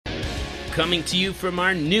coming to you from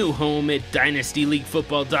our new home at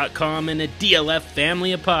dynastyleaguefootball.com and a DLF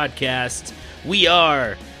family of podcasts. We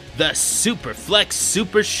are the Superflex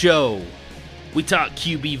Super Show. We talk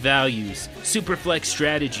QB values, Superflex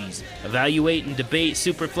strategies, evaluate and debate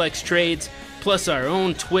Superflex trades, plus our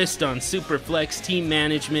own twist on Superflex team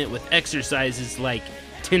management with exercises like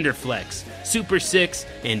Tinderflex, Super 6,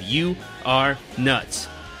 and You Are Nuts.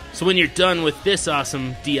 So when you're done with this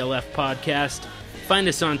awesome DLF podcast, find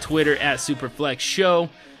us on Twitter at Superflex Show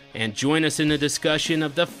and join us in the discussion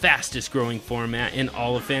of the fastest growing format in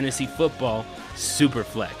all of fantasy football,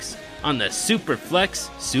 Superflex, on the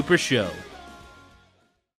Superflex Super Show.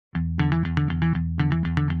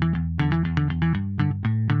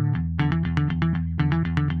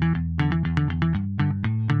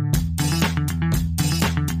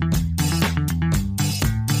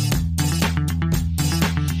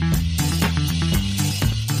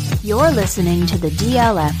 You're listening to the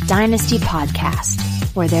DLF Dynasty podcast,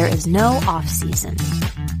 where there is no off-season.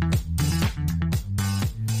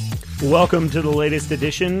 Welcome to the latest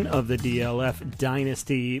edition of the DLF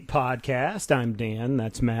Dynasty podcast. I'm Dan.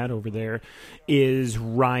 That's Matt. Over there is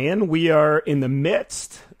Ryan. We are in the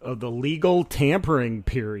midst of the legal tampering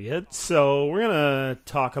period, so we're going to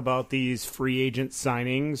talk about these free agent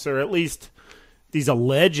signings, or at least these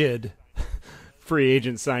alleged free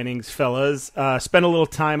agent signings, fellas. Spend a little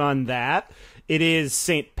time on that. It is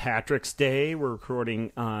St. Patrick's Day. We're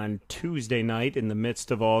recording on Tuesday night in the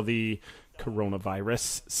midst of all the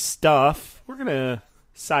coronavirus stuff. We're going to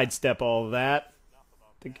sidestep all of that.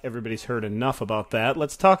 I think everybody's heard enough about that.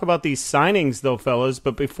 Let's talk about these signings, though, fellas.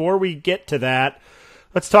 But before we get to that,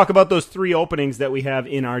 let's talk about those 3 openings that we have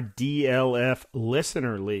in our DLF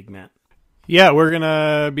Listener League, Matt. Yeah, we're going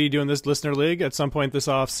to be doing this listener league at some point this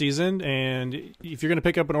off season, and if you're going to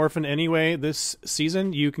pick up an orphan anyway this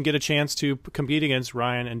season, you can get a chance to compete against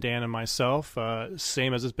Ryan and Dan and myself,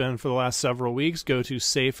 same as it's been for the last several weeks. Go to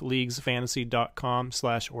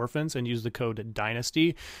safeleaguesfantasy.com/orphans and use the code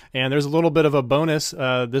DYNASTY, and there's a little bit of a bonus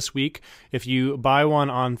this week. If you buy one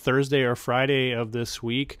on Thursday or Friday of this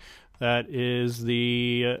week, that is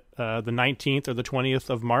the 19th or the 20th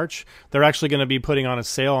of March. They're actually going to be putting on a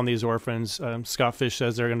sale on these orphans. Scott Fish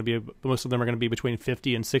says most of them are going to be between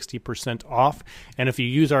 50 and 60% off. And if you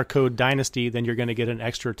use our code Dynasty, then you're going to get an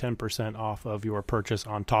extra 10% off of your purchase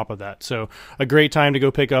on top of that. So a great time to go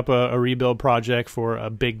pick up a rebuild project for a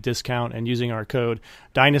big discount, and using our code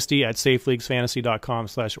Dynasty at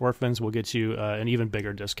safeleaguesfantasy.com/orphans will get you an even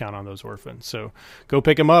bigger discount on those orphans. So go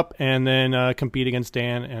pick them up and then compete against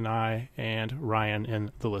Dan and I and Ryan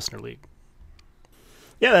in the Listener League.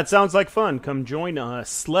 Yeah, that sounds like fun. Come join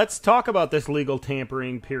us. Let's talk about this legal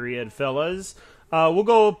tampering period, fellas. We'll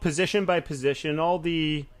go position by position. All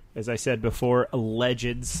the, as I said before,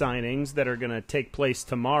 alleged signings that are going to take place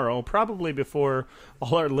tomorrow, probably before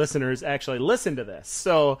all our listeners actually listen to this.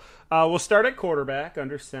 So we'll start at quarterback,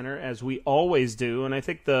 under center, as we always do. And I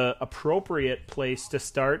think the appropriate place to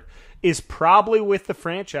start is probably with the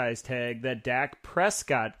franchise tag that Dak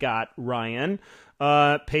Prescott got, Ryan.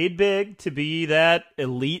 Paid big to be that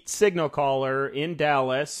elite signal caller in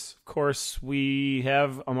Dallas. Of course, we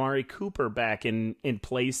have Amari Cooper back in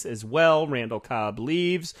place as well. Randall Cobb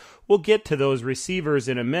leaves. We'll get to those receivers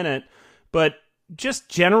in a minute. But just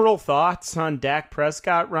general thoughts on Dak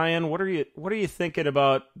Prescott, Ryan. What are you thinking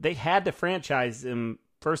about? They had to franchise him,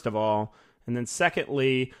 first of all. And then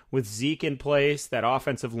secondly, with Zeke in place, that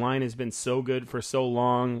offensive line has been so good for so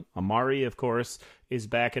long. Amari, of course, is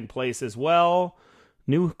back in place as well.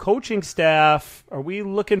 New coaching staff. Are we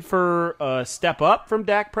looking for a step up from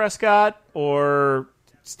Dak Prescott or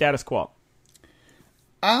status quo?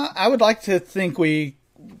 I would like to think we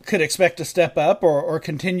could expect a step up or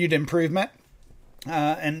continued improvement.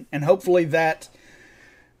 And hopefully that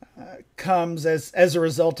comes as a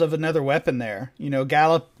result of another weapon there. You know,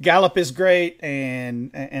 Gallup is great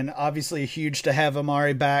and obviously huge to have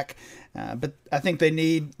Amari back. But I think they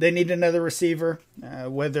need another receiver,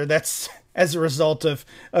 whether that's as a result of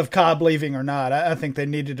Cobb leaving or not. I think they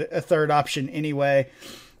needed a third option anyway.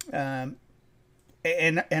 And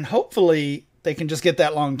hopefully they can just get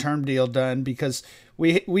that long-term deal done, because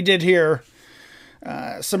we did hear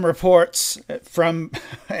some reports from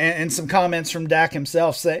and some comments from Dak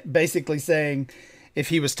himself basically saying if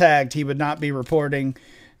he was tagged, he would not be reporting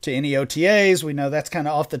to any OTAs. We know that's kind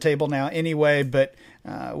of off the table now anyway, but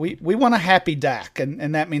we want a happy Dak,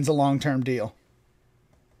 and that means a long-term deal.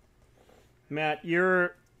 Matt,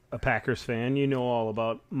 you're a Packers fan. You know all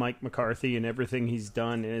about Mike McCarthy and everything he's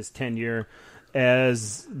done in his tenure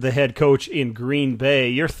as the head coach in Green Bay.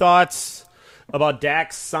 Your thoughts about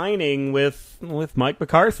Dak's signing with Mike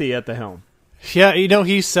McCarthy at the helm? Yeah,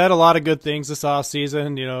 he said a lot of good things this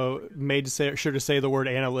offseason, made sure to say the word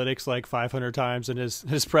analytics like 500 times in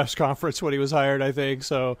his press conference when he was hired, I think.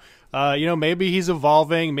 So, maybe he's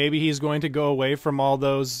evolving. Maybe he's going to go away from all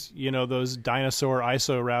those, those dinosaur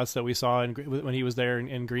ISO routes that we saw when he was there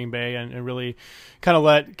in Green Bay and really kind of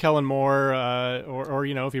let Kellen Moore, or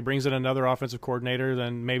if he brings in another offensive coordinator,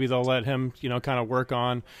 then maybe they'll let him, kind of work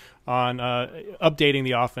on updating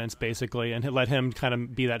the offense basically, and let him kind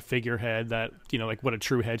of be that figurehead that like what a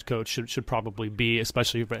true head coach should probably be,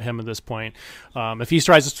 especially for him at this point. If he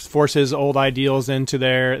tries to force his old ideals into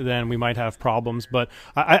there, then we might have problems. But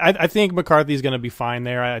I think McCarthy's going to be fine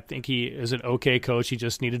there. I think he is an okay coach. He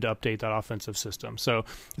just needed to update that offensive system. So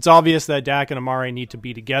it's obvious that Dak and Amari need to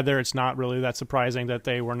be together. It's not really that surprising that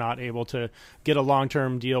they were not able to get a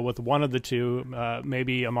long-term deal with one of the two.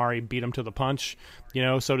 Maybe Amari beat him to the punch,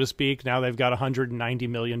 so to speak. Now they've got $190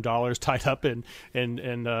 million tied up in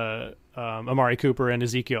Amari Cooper and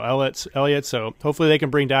Ezekiel Elliott. So hopefully they can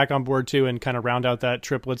bring Dak on board too and kind of round out that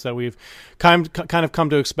triplets that we've kind of come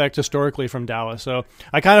to expect historically from Dallas. So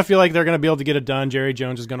I kind of feel like they're going to be able to get it done. Jerry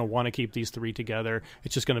Jones is going to want to keep these three together.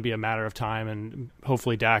 It's just going to be a matter of time, and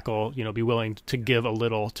hopefully Dak will be willing to give a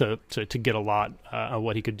little to get a lot of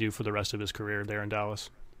what he could do for the rest of his career there in Dallas.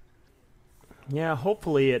 Yeah,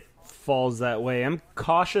 hopefully it falls that way. I'm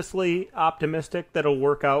cautiously optimistic that it'll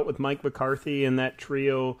work out with Mike McCarthy and that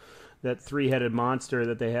trio, that three-headed monster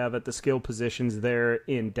that they have at the skill positions there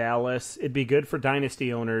in Dallas. It'd be good for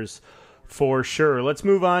Dynasty owners for sure. Let's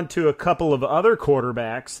move on to a couple of other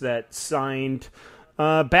quarterbacks that signed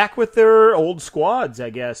back with their old squads,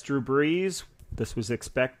 I guess. Drew Brees, this was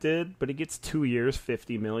expected, but he gets 2 years,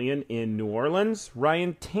 $50 million in New Orleans.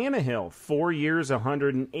 Ryan Tannehill, 4 years,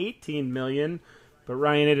 $118 million. But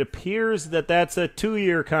Ryan, it appears that that's a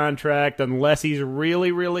 2-year contract. Unless he's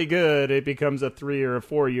really, really good, it becomes a 3 or a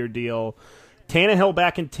 4-year deal. Tannehill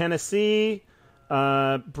back in Tennessee.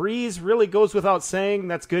 Brees really goes without saying.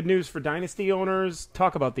 That's good news for Dynasty owners.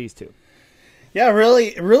 Talk about these two. Yeah,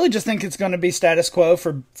 really just think it's going to be status quo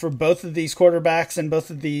for both of these quarterbacks and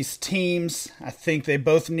both of these teams. I think they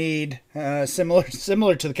both need, similar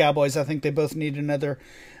to the Cowboys, I think they both need another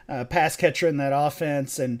pass catcher in that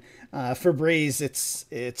offense. And for Brees,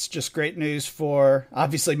 it's just great news for,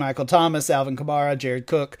 obviously, Michael Thomas, Alvin Kamara, Jared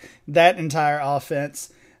Cook, that entire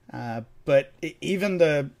offense. But even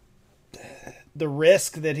the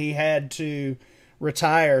risk that he had to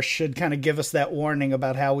retire should kind of give us that warning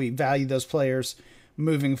about how we value those players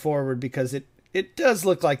moving forward, because it does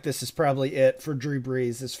look like this is probably it for Drew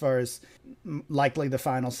Brees as far as likely the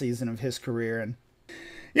final season of his career. And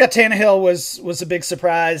yeah, Tannehill was a big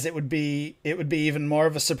surprise. It would be even more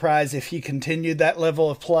of a surprise if he continued that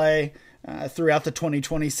level of play throughout the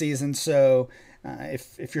 2020 season. So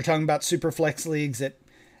if you're talking about super flex leagues,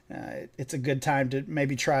 it's a good time to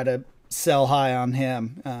maybe try to sell high on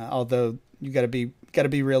him, although you got to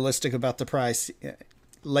be realistic about the price.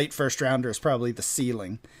 Late first rounder is probably the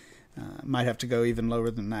ceiling. Might have to go even lower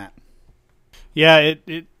than that. Yeah,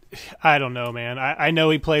 I don't know, man. I know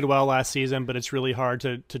he played well last season, but it's really hard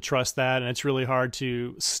to trust that, and it's really hard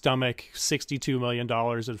to stomach $62 million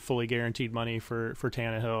in fully guaranteed money for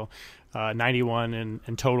Tannehill. 91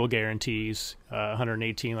 in total guarantees,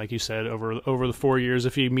 118, like you said, over the 4 years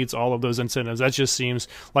if he meets all of those incentives. That just seems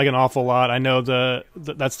like an awful lot. I know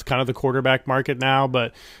that's kind of the quarterback market now,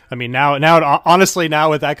 but I mean now honestly now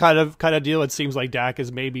with that kind of deal, it seems like Dak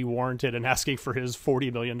is maybe warranted in asking for his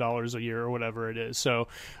 $40 million a year or whatever it is. So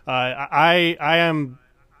I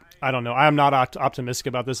don't know. I'm not optimistic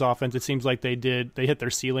about this offense. It seems like they hit their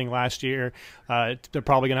ceiling last year. They're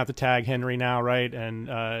probably gonna have to tag Henry now, right?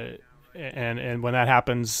 And when that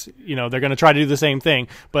happens, they're going to try to do the same thing,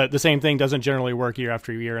 but the same thing doesn't generally work year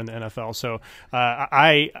after year in the NFL. So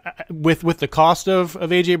with the cost of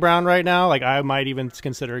AJ Brown right now, like I might even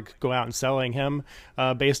consider going out and selling him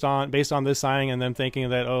based on this signing, and then thinking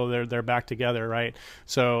that they're back together, right?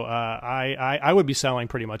 So I would be selling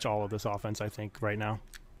pretty much all of this offense, I think, right now.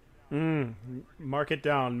 Mark it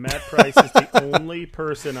down. Matt Price is the only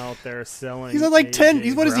person out there selling. He's at like 10.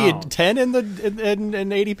 AJ What is he Brown. at 10 in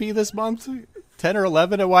ADP this month? 10 or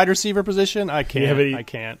 11 at wide receiver position? I can't. Yeah, I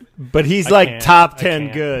can't. But he's top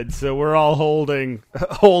 10 good, so we're all holding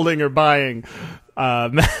or buying.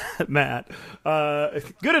 Matt,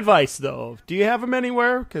 good advice though. Do you have him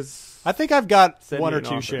anywhere? Because I think I've got one or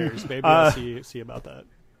two shares. Maybe I'll see about that.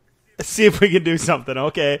 See if we can do something.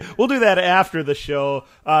 Okay, we'll do that after the show.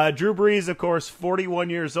 Drew Brees, of course, 41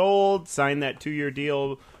 years old, signed that 2-year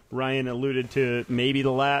deal. Ryan alluded to maybe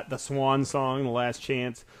the swan song, the last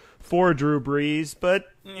chance for Drew Brees. But,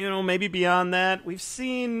 maybe beyond that, we've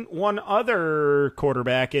seen one other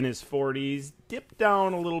quarterback in his 40s dip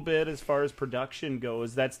down a little bit as far as production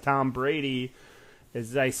goes. That's Tom Brady.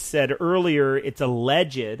 As I said earlier, it's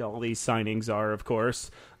alleged. All these signings are, of course.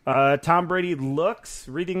 Tom Brady looks,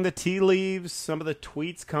 reading the tea leaves, some of the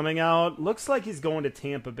tweets coming out, looks like he's going to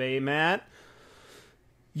Tampa Bay, Matt.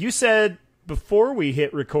 You said before we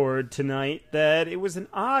hit record tonight that it was an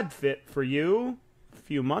odd fit for you. A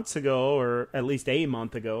few months ago, or at least a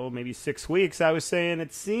month ago, maybe 6 weeks, I was saying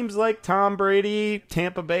it seems like Tom Brady,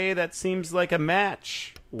 Tampa Bay, that seems like a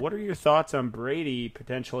match. What are your thoughts on Brady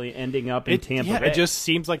potentially ending up in Tampa Bay? It just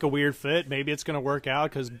seems like a weird fit. Maybe it's going to work out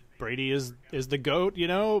because Brady is the GOAT,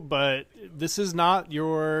 but this is not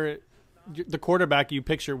the quarterback you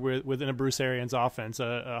picture within a Bruce Arians offense,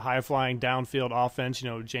 a high-flying downfield offense.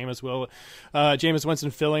 Jameis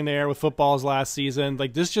Winston filling the air with footballs last season.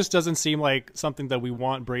 Like, this just doesn't seem like something that we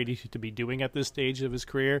want Brady to be doing at this stage of his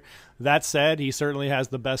career. That said, he certainly has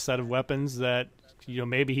the best set of weapons that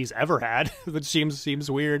maybe he's ever had, which seems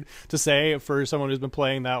weird to say for someone who's been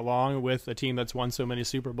playing that long with a team that's won so many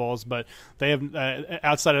Super Bowls. But they have,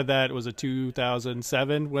 outside of that, it was a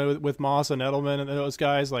 2007 with Moss and Edelman and those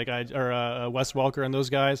guys, Wes Welker and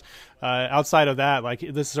those guys. Outside of that,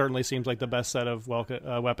 this certainly seems like the best set of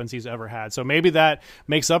weapons he's ever had. So maybe that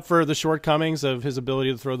makes up for the shortcomings of his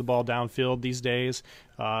ability to throw the ball downfield these days.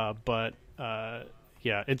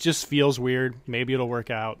 Yeah, it just feels weird. Maybe it'll work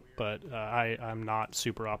out, but I'm not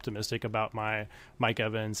super optimistic about my Mike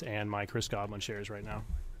Evans and my Chris Godwin shares right now.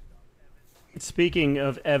 Speaking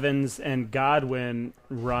of Evans and Godwin,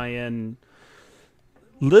 Ryan,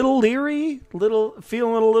 little leery,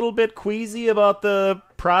 feeling a little bit queasy about the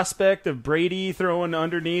prospect of Brady throwing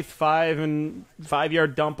underneath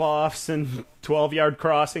 5-yard dump offs and 12-yard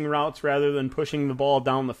crossing routes rather than pushing the ball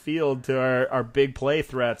down the field to our big play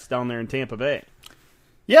threats down there in Tampa Bay.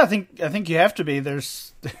 Yeah, I think you have to be.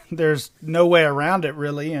 There's no way around it,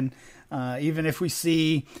 really. And even if we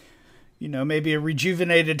see, maybe a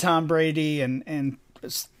rejuvenated Tom Brady and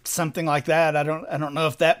something like that, I don't know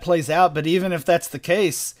if that plays out. But even if that's the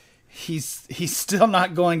case, he's still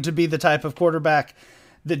not going to be the type of quarterback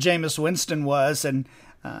that Jameis Winston was. And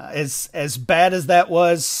as bad as that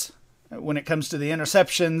was when it comes to the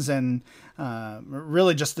interceptions and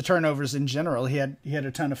really just the turnovers in general, he had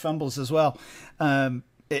a ton of fumbles as well.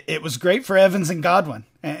 It was great for Evans and Godwin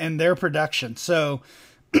and their production. So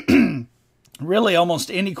really almost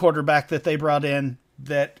any quarterback that they brought in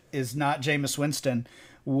that is not Jameis Winston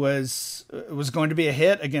was going to be a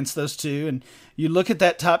hit against those two. And you look at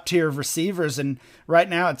that top tier of receivers, and right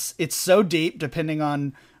now it's so deep depending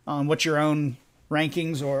on what your own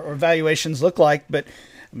rankings or valuations look like. But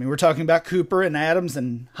I mean, we're talking about Cooper and Adams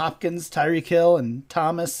and Hopkins, Tyreek Hill and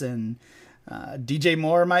Thomas, and DJ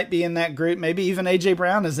Moore might be in that group. Maybe even AJ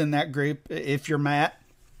Brown is in that group if you're Matt.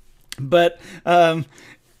 But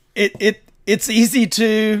it's easy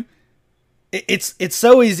to it's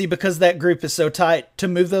so easy because that group is so tight to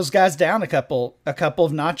move those guys down a couple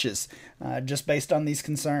of notches just based on these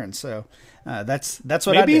concerns. So that's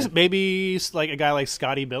what I did. Maybe like a guy like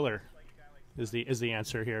Scotty Biller is the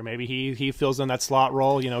answer here. Maybe he fills in that slot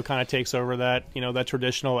role, kind of takes over that, that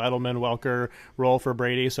traditional Edelman Welker role for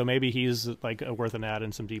Brady. So maybe he's like worth an add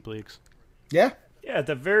in some deep leagues. Yeah. Yeah, at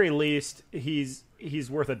the very least, he's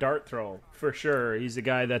worth a dart throw for sure. He's a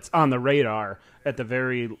guy that's on the radar at the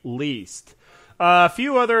very least. A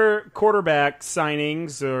few other quarterback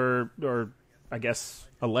signings, or I guess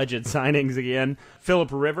alleged signings again. Phillip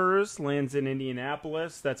Rivers lands in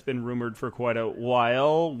Indianapolis. That's been rumored for quite a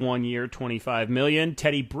while. 1 year, $25 million.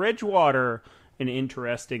 Teddy Bridgewater, an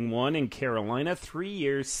interesting one in Carolina. 3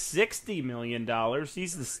 years, $60 million.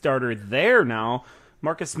 He's the starter there now.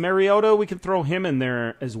 Marcus Mariota, we can throw him in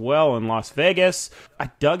there as well in Las Vegas. I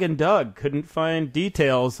dug, couldn't find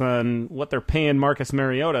details on what they're paying Marcus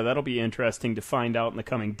Mariota. That'll be interesting to find out in the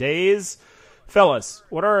coming days. Fellas,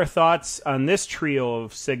 what are our thoughts on this trio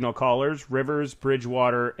of signal callers, Rivers,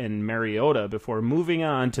 Bridgewater, and Mariota, before moving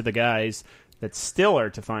on to the guys that still are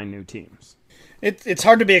to find new teams? It's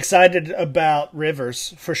hard to be excited about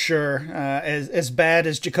Rivers, for sure. As bad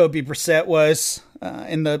as Jacoby Brissett was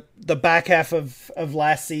in the back half of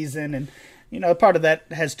last season. And, part of that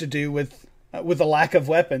has to do with a lack of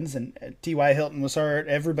weapons. And T.Y. Hilton was hurt.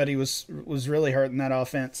 Everybody was really hurt in that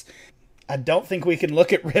offense. I don't think we can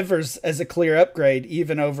look at Rivers as a clear upgrade,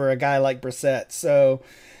 even over a guy like Brissett. So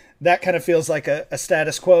that kind of feels like a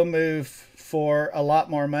status quo move for a lot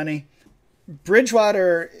more money.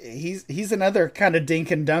 Bridgewater, he's another kind of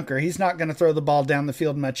dink and dunker. He's not going to throw the ball down the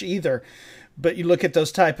field much either. But you look at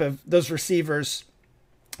those receivers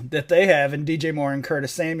that they have in DJ Moore and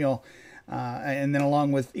Curtis Samuel, and then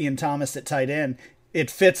along with Ian Thomas at tight end, it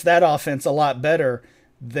fits that offense a lot better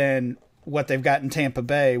than what they've got in Tampa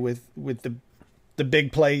Bay with the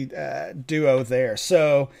big play duo there.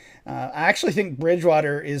 So I actually think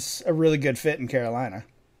Bridgewater is a really good fit in Carolina.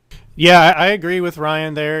 Yeah, I agree with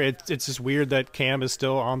Ryan there. It's just weird that Cam is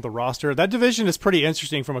still on the roster. That division is pretty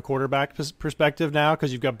interesting from a quarterback perspective now,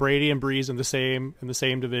 because you've got Brady and Breeze in the same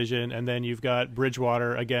division, and then you've got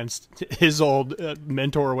Bridgewater against his old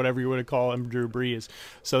mentor or whatever you want to call him, Drew Brees.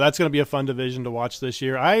 So that's going to be a fun division to watch this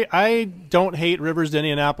year. I don't hate Rivers to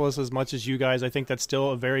Indianapolis as much as you guys. I think that's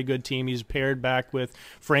still a very good team. He's paired back with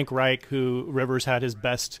Frank Reich, who Rivers had his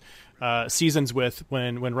best seasons with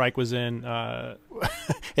when Reich was in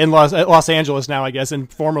Los Angeles now, I guess,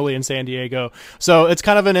 and formerly in San Diego. So it's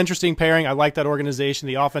kind of an interesting pairing. I like that organization.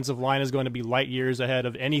 The offensive line is going to be light years ahead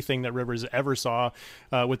of anything that Rivers ever saw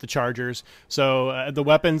with the Chargers. So the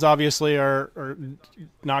weapons obviously are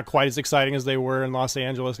not quite as exciting as they were in Los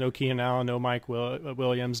Angeles. No Keenan Allen, no Mike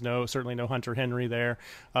Williams, certainly no Hunter Henry there.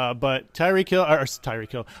 But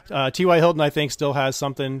T.Y. Hilton, I think, still has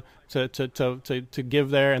something to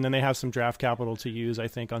give there, and then they have some draft capital to use, I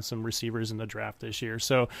think, on some receivers in the draft this year.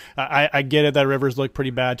 So I get it that Rivers looked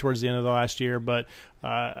pretty bad towards the end of the last year, but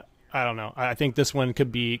I don't know. I think this one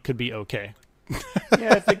could be okay.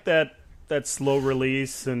 Yeah, I think that slow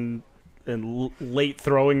release and late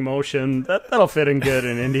throwing motion, that'll fit in good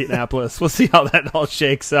in Indianapolis. We'll see how that all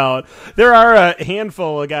shakes out. There are a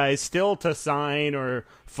handful of guys still to sign or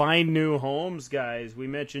find new homes, guys. We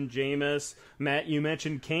mentioned Jameis. Matt, you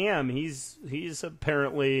mentioned Cam. He's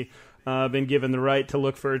apparently been given the right to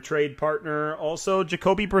look for a trade partner. Also,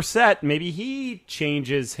 Jacoby Brissett, maybe he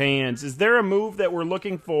changes hands. Is there a move that we're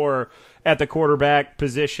looking for at the quarterback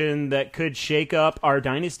position that could shake up our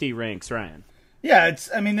dynasty ranks, Ryan? Yeah,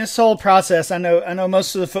 this whole process, I know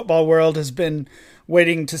most of the football world has been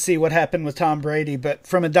waiting to see what happened with Tom Brady, but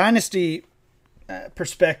from a dynasty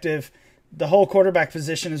perspective, the whole quarterback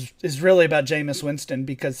position is really about Jameis Winston,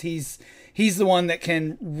 because he's the one that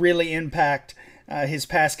can really impact his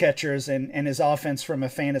pass catchers and his offense from a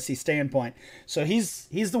fantasy standpoint. So he's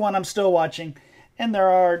the one I'm still watching, and there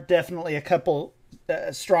are definitely a couple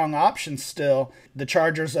strong options still. The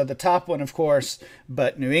Chargers are the top one, of course,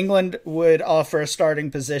 but New England would offer a starting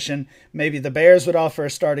position. Maybe the Bears would offer a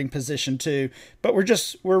starting position too, but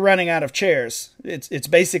we're running out of chairs. It's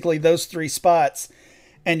basically those three spots,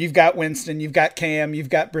 and you've got Winston, you've got Cam, you've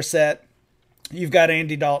got Brissett, you've got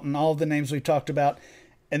Andy Dalton, all of the names we've talked about,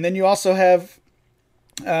 and then you also have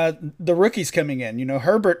the rookies coming in.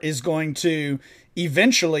 Herbert is going to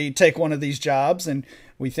eventually take one of these jobs, and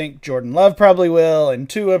we think Jordan Love probably will, and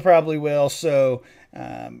Tua probably will. So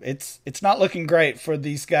it's not looking great for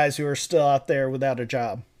these guys who are still out there without a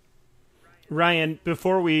job. Ryan,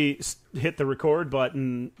 before we hit the record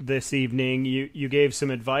button this evening, you gave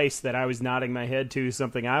some advice that I was nodding my head to,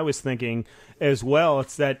 something I was thinking as well.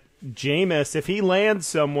 It's that Jameis, if he lands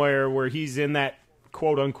somewhere where he's in that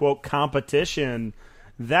quote-unquote competition,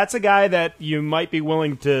 that's a guy that you might be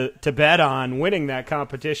willing to bet on winning that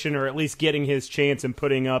competition, or at least getting his chance and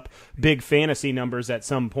putting up big fantasy numbers at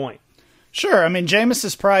some point. Sure.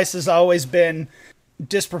 Jameis's price has always been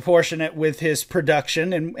disproportionate with his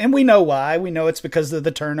production, and we know why. We know it's because of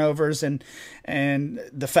the turnovers and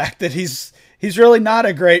the fact that he's really not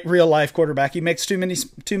a great real life quarterback. He makes too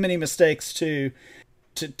many mistakes to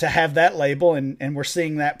have that label, and we're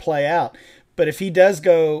seeing that play out. But if he does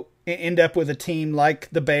end up with a team like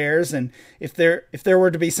the Bears, and if there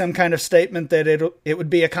were to be some kind of statement that it would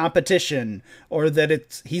be a competition, or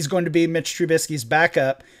that he's going to be Mitch Trubisky's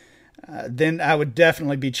backup, then I would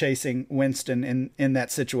definitely be chasing Winston in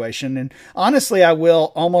that situation. And honestly, I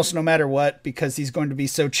will, almost no matter what, because he's going to be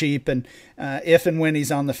so cheap, and if and when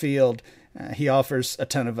he's on the field, he offers a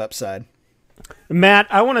ton of upside. Matt,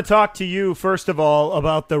 I want to talk to you, first of all,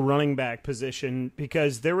 about the running back position,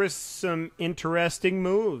 because there was some interesting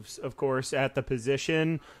moves, of course, at the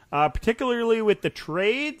position, particularly with the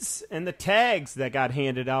trades and the tags that got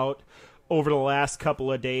handed out over the last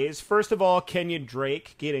couple of days. First of all, Kenyon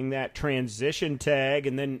Drake getting that transition tag,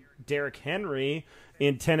 and then Derrick Henry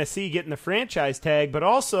in Tennessee getting the franchise tag, but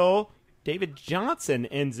also David Johnson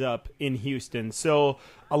ends up in Houston. So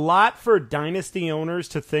a lot for dynasty owners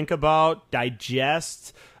to think about,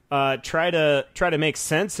 digest, try to make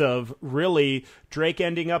sense of. Really, Drake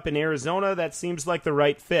ending up in Arizona, that seems like the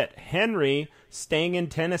right fit. Henry staying in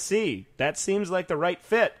Tennessee, that seems like the right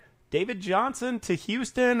fit. David Johnson to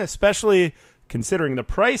Houston, especially considering the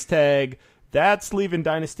price tag, that's leaving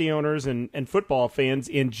dynasty owners and football fans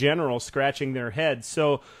in general scratching their heads.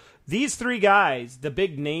 So these three guys, the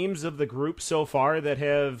big names of the group so far that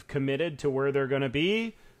have committed to where they're going to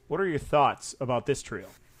be, what are your thoughts about this trio?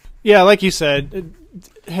 Yeah, like you said,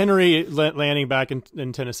 Henry landing back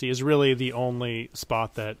in Tennessee is really the only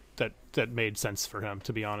spot that made sense for him,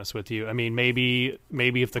 to be honest with you. I mean, maybe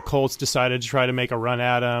if the Colts decided to try to make a run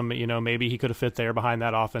at him, maybe he could have fit there behind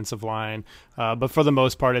that offensive line. But for the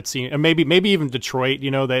most part, it seemed, and maybe even Detroit,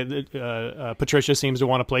 Patricia seems to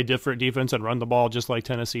want to play different defense and run the ball just like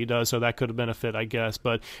Tennessee does. So that could have been a fit, I guess.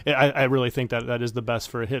 But I really think that is the best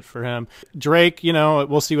for a hit for him. Drake,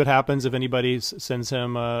 we'll see what happens if anybody sends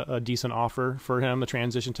him a decent offer for him. The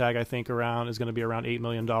transition tag, I think, is going to be around $8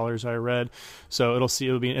 million, I read. So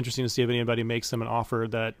it'll be interesting to see if anybody makes him an offer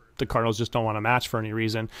that the Cardinals just don't want to match for any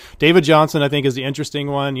reason. David Johnson, I think, is the interesting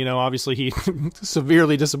one. Obviously he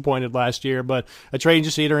severely disappointed last year, but a trade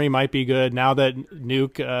receiver, he might be good. Now that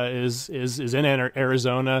Nuke is in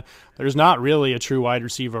Arizona, there's not really a true wide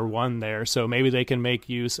receiver one there, so maybe they can make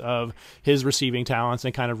use of his receiving talents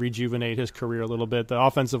and kind of rejuvenate his career a little bit. The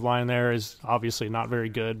offensive line there is obviously not very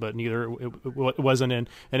good, but it wasn't in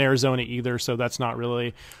Arizona either, so that's not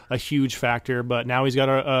really a huge factor. But now he's got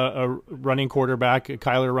a running quarterback.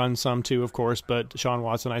 Kyler runs some too, of course, but Deshaun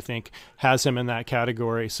Watson, I think, has him in that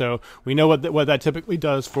category. So we know what that typically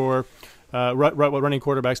does for what running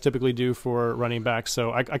quarterbacks typically do for running backs.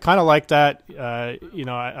 So I kind of like that.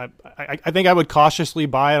 I think I would cautiously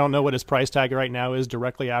buy. I don't know what his price tag right now is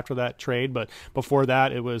directly after that trade, but before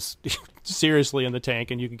that it was seriously in the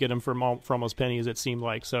tank, and you could get him for almost pennies, it seemed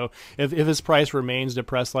like. So if his price remains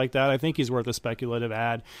depressed like that, I think he's worth a speculative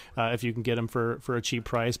add if you can get him for a cheap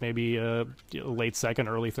price, maybe a late second,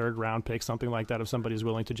 early third round pick, something like that, if somebody's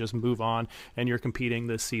willing to just move on and you're competing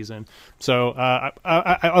this season. So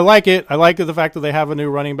I like it. I like the fact that they have a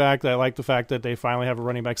new running back. I like the fact that they finally have a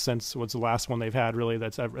running back since what's the last one they've had really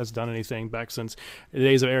that's done anything back since the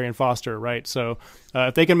days of Arian Foster, right? So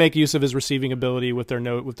if they can make use of his receiving ability with there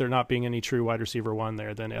not being any true wide receiver one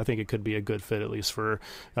there, then I think it could be a good fit, at least for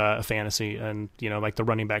a fantasy and like the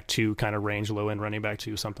running back 2 kind of range, low end running back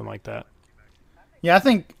 2, something like that. Yeah, I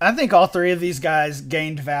think all three of these guys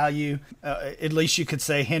gained value. At least you could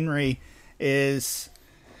say Henry is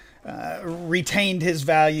retained his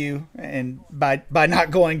value, and by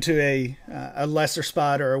not going to a lesser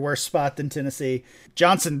spot or a worse spot than Tennessee.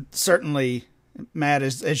 Johnson certainly, Matt,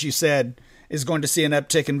 as you said, is going to see an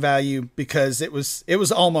uptick in value because it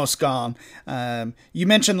was almost gone. You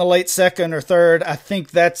mentioned the late second or third. I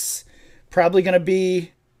think that's probably going to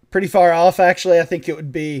be pretty far off, actually. I think it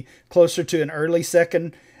would be closer to an early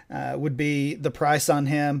second would be the price on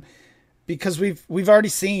him, because we've already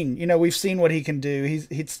seen, we've seen what he can do.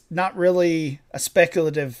 He's not really a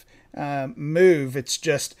speculative move. It's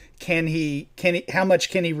just how much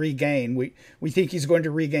can he regain? We think he's going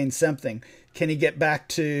to regain something. Can he get back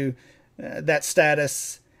to that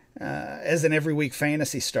status as an every week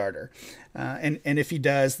fantasy starter? And if he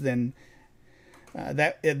does, then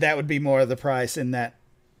that would be more of the price in that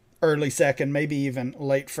early second, maybe even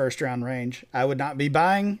late first round range. I would not be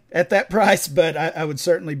buying at that price, but I would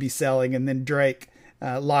certainly be selling. And then Drake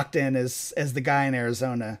locked in as the guy in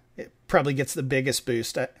Arizona, it probably gets the biggest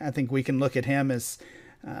boost. I think we can look at him as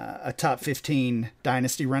a top 15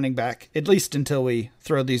 dynasty running back, at least until we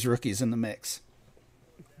throw these rookies in the mix.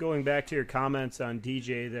 Going back to your comments on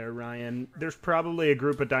DJ there, Ryan, there's probably a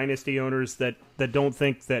group of dynasty owners that don't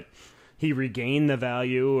think that he regained the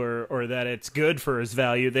value or that it's good for his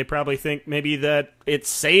value. They probably think maybe that it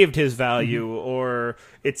saved his value or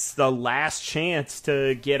it's the last chance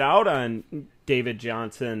to get out on David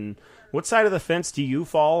Johnson. What side of the fence do you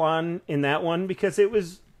fall on in that one? Because it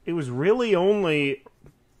was really only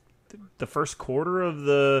the first quarter of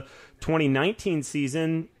the 2019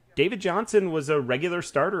 season. David Johnson was a regular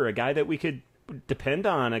starter, a guy that we could depend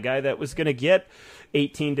on, a guy that was going to get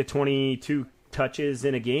 18 to 22 touches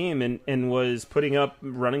in a game and was putting up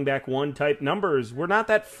running back 1 type numbers. We're not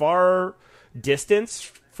that far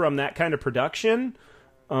distance from that kind of production.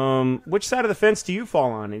 Which side of the fence do you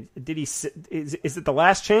fall on? Is it the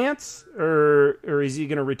last chance or is he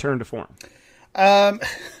going to return to form?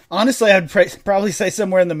 Honestly, I'd probably say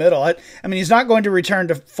somewhere in the middle. I mean, he's not going to return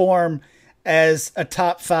to form as a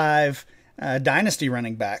top 5 dynasty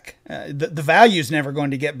running back. The value's never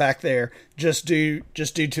going to get back there just due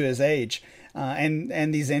to his age.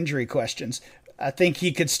 And these injury questions. I think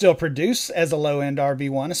he could still produce as a low-end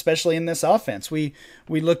RB1, especially in this offense. We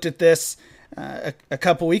looked at this a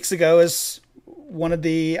couple weeks ago as one of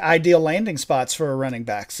the ideal landing spots for a running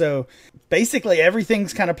back. So basically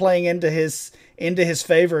everything's kind of playing into his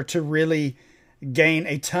favor to really gain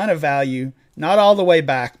a ton of value. Not all the way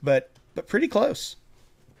back, but pretty close.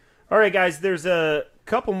 All right, guys, there's a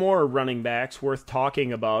couple more running backs worth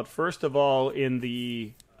talking about. First of all, in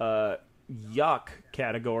the yuck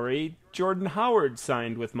category, Jordan Howard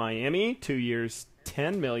signed with Miami, 2 years,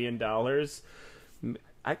 $10 million.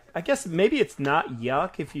 I guess maybe it's not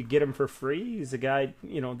yuck if you get him for free. He's a guy,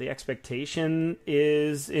 the expectation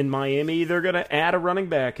is in Miami they're going to add a running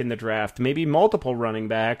back in the draft, maybe multiple running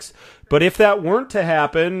backs. But if that weren't to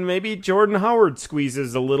happen, maybe Jordan Howard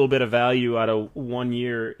squeezes a little bit of value out of 1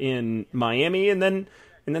 year in Miami. And then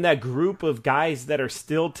that group of guys that are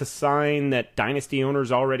still to sign that Dynasty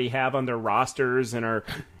owners already have on their rosters and are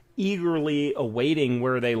eagerly awaiting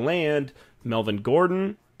where they land, Melvin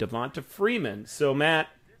Gordon, Devonta Freeman. So, Matt,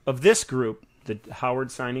 of this group, the Howard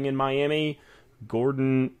signing in Miami,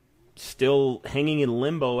 Gordon still hanging in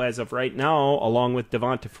limbo as of right now, along with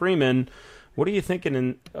Devonta Freeman. What are you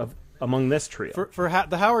thinking among this trio? For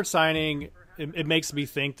the Howard signing, it makes me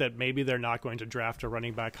think that maybe they're not going to draft a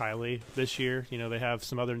running back highly this year. They have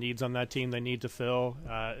some other needs on that team they need to fill.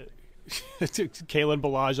 Kalen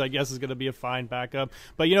Ballage, I guess, is going to be a fine backup.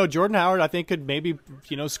 But, Jordan Howard, I think, could maybe,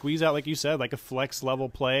 squeeze out, like you said, like a flex level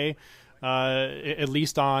play, at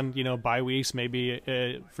least on, bye weeks, maybe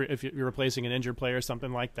if you're replacing an injured player or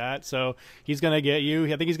something like that. So he's going to get you.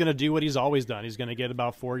 I think he's going to do what he's always done. He's going to get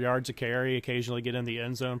about 4 yards a carry, occasionally get in the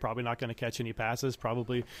end zone, probably not going to catch any passes,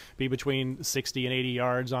 probably be between 60 and 80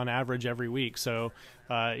 yards on average every week. So,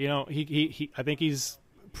 I think he's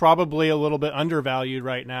probably a little bit undervalued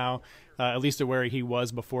right now, at least to where he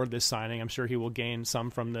was before this signing. I'm sure he will gain some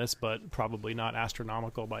from this, but probably not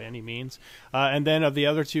astronomical by any means. And then of the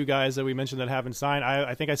other two guys that we mentioned that haven't signed,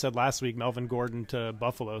 I think I said last week Melvin Gordon to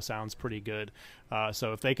Buffalo sounds pretty good.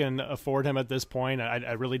 So if they can afford him at this point,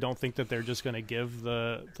 I really don't think that they're just going to give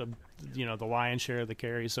the lion's share of the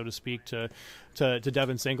carries, so to speak, to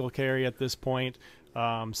Devin Singletary at this point.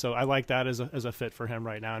 So I like that as a fit for him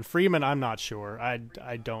right now. And Freeman, I'm not sure. I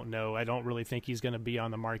don't know. I don't really think he's going to be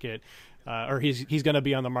on the market, or he's going to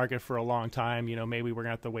be on the market for a long time. Maybe we're going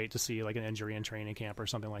to have to wait to see like an injury in training camp or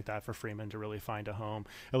something like that for Freeman to really find a home,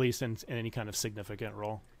 at least in any kind of significant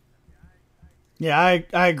role. Yeah,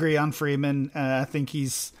 I agree on Freeman. I think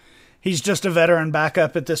he's just a veteran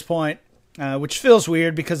backup at this point. Which feels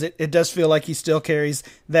weird because it does feel like he still carries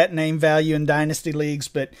that name value in dynasty leagues,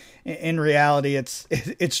 but in reality,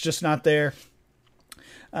 it's just not there.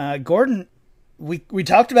 Gordon, we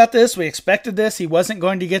talked about this. We expected this. He wasn't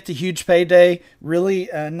going to get the huge payday. Really,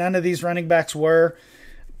 none of these running backs were.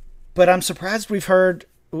 But I'm surprised we've heard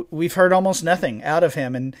almost nothing out of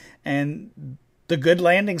him, and the good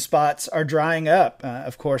landing spots are drying up.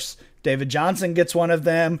 Of course, David Johnson gets one of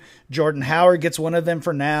them. Jordan Howard gets one of them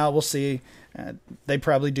for now. We'll see. They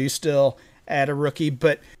probably do still add a rookie,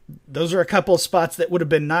 but those are a couple of spots that would have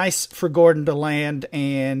been nice for Gordon to land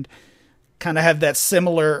and kind of have that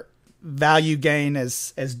similar value gain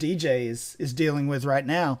as DJ is dealing with right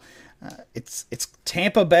now. It's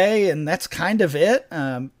Tampa Bay, and that's kind of it.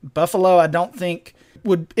 Buffalo, I don't think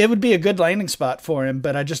would be a good landing spot for him,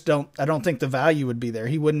 but I don't think the value would be there.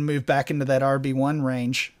 He wouldn't move back into that RB1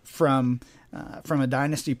 range from a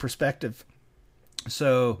dynasty perspective.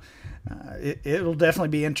 So it'll definitely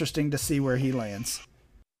be interesting to see where he lands.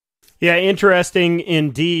 Yeah, interesting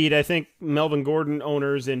indeed. I think Melvin Gordon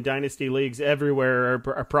owners in dynasty leagues everywhere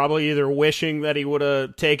are probably either wishing that he would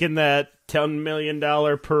have taken that $10 million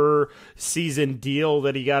per season deal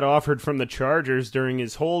that he got offered from the Chargers during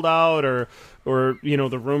his holdout, or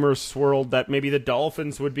the rumors swirled that maybe the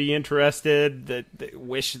Dolphins would be interested, that they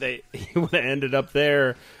wish he would have ended up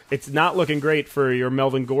there. It's not looking great for your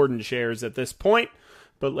Melvin Gordon shares at this point.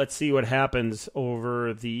 But let's see what happens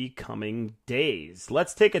over the coming days.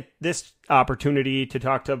 Let's take this opportunity to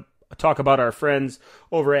talk about our friends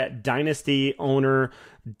over at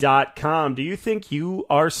DynastyOwner.com. Do you think you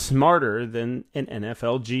are smarter than an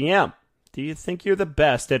NFL GM? Do you think you're the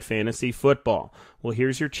best at fantasy football? Well,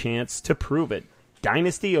 here's your chance to prove it.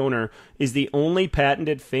 Dynasty Owner is the only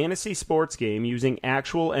patented fantasy sports game using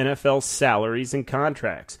actual NFL salaries and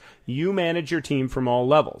contracts. You manage your team from all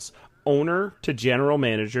levels. Owner to general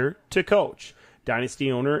manager to coach.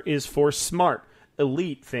 Dynasty Owner is for smart,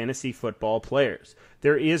 elite fantasy football players.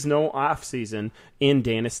 There is no offseason in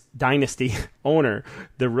Dynasty Owner.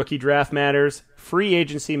 The rookie draft matters, free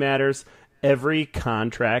agency matters, every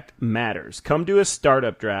contract matters. Come to a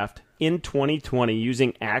startup draft in 2020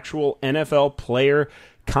 using actual NFL player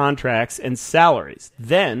contracts and salaries.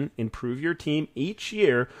 Then improve your team each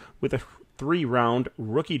year with a 3-round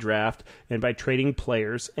rookie draft and by trading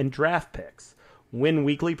players and draft picks. Win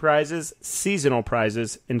weekly prizes, seasonal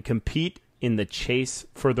prizes, and compete in the chase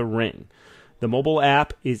for the ring. The mobile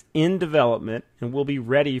app is in development and will be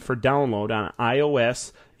ready for download on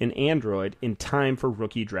iOS and Android in time for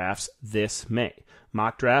rookie drafts this May.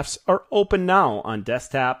 Mock drafts are open now on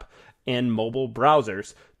desktop and mobile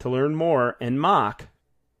browsers. To learn more and mock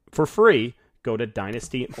for free, go to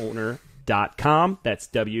dynastyowner.com. That's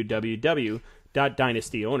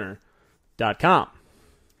www.dynastyowner.com.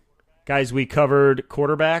 Guys, we covered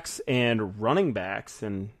quarterbacks and running backs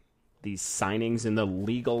and these signings in the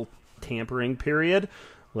legal tampering period.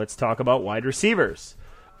 Let's talk about wide receivers.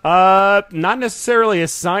 Not necessarily a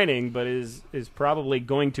signing, but is probably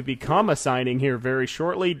going to become a signing here very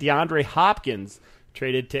shortly. DeAndre Hopkins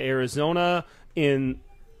traded to Arizona in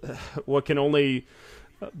what can only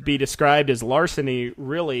be described as larceny,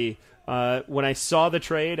 really. When I saw the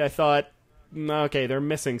trade, I thought, okay, they're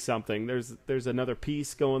missing something. There's another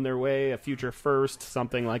piece going their way, a future first,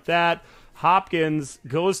 something like that. Hopkins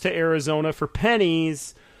goes to Arizona for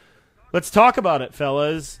pennies. Let's talk about it,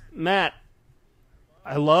 fellas. Matt,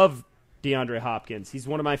 I love DeAndre Hopkins. He's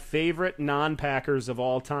one of my favorite non-Packers of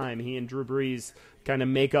all time. He and Drew Brees kind of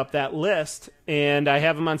make up that list, and I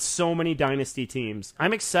have him on so many dynasty teams.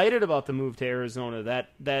 I'm excited about the move to Arizona,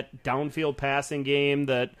 that downfield passing game,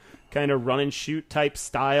 that kind of run-and-shoot type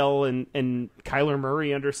style, and Kyler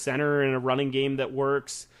Murray under center in a running game that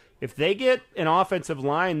works. If they get an offensive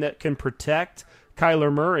line that can protect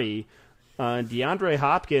Kyler Murray, DeAndre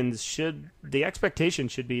Hopkins the expectation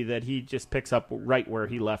should be that he just picks up right where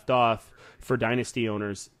he left off for dynasty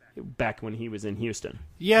owners back when he was in Houston.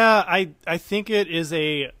 Yeah, I think it is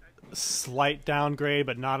a slight downgrade,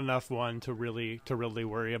 but not enough one to really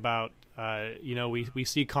worry about. We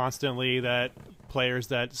see constantly that players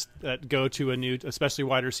that go to a new, especially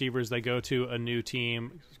wide receivers, that go to a new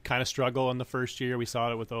team kind of struggle in the first year. We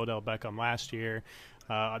saw it with Odell Beckham last year.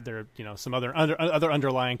 There are some other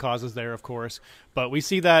underlying causes there, of course, but we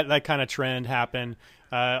see that kind of trend happen.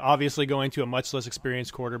 Obviously, going to a much less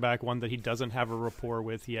experienced quarterback, one that he doesn't have a rapport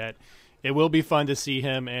with yet. It will be fun to see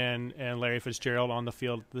him and Larry Fitzgerald on the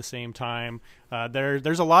field at the same time.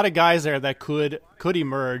 There's a lot of guys there that could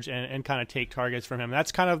emerge and kind of take targets from him.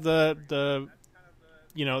 That's kind of the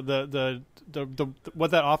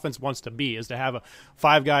what that offense wants to be, is to have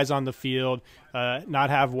 5 guys on the field, not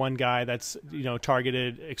have one guy that's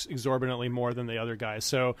targeted exorbitantly more than the other guys.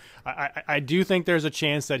 So I do think there's a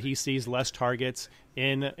chance that he sees less targets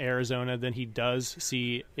in Arizona than he does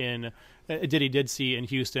see in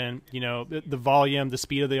Houston. The volume, the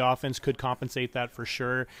speed of the offense could compensate that for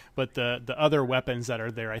sure. But the other weapons that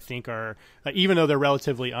are there, I think, are even though they're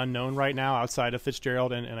relatively unknown right now outside of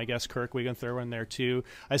Fitzgerald and I guess Kirk, we can throw in there too.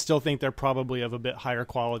 I still think they're probably of a bit higher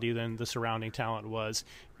quality than the surrounding talent was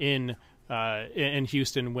in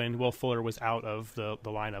Houston when Will Fuller was out of the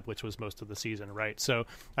lineup, which was most of the season, right? So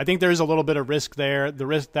I think there's a little bit of risk there.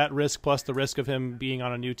 That risk plus the risk of him being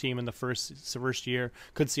on a new team in the first year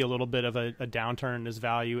could see a little bit of a downturn in his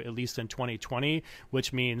value, at least in 2020,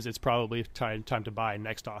 which means it's probably time to buy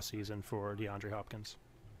next offseason for DeAndre Hopkins.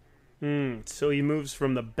 So he moves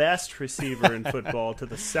from the best receiver in football to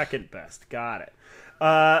the second best. Got it.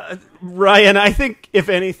 Ryan, I think if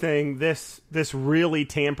anything, this really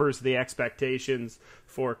tampers the expectations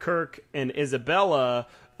for Kirk and Isabella.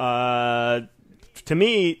 To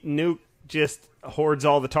me, Nuke just hoards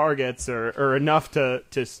all the targets or enough to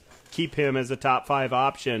keep him as a top 5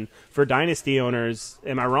 option for dynasty owners.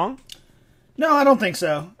 Am I wrong? No, I don't think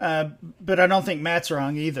so. But I don't think Matt's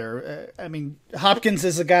wrong either. Hopkins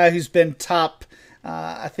is a guy who's been top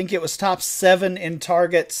 7 in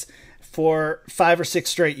targets for 5 or 6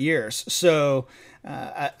 straight years. So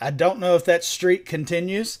I don't know if that streak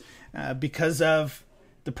continues because of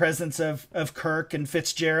the presence of Kirk and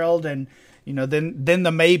Fitzgerald and then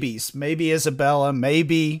the maybes. Maybe Isabella,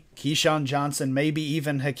 maybe Keyshawn Johnson, maybe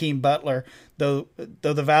even Hakeem Butler, though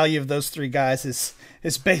the value of those 3 guys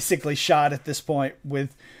is basically shot at this point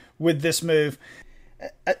with this move.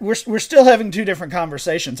 We're still having 2 different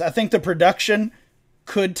conversations. I think the production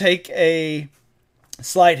could take a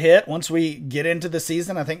slight hit once we get into the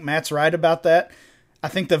season. I think Matt's right about that. I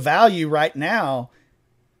think the value right now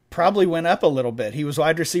probably went up a little bit. He was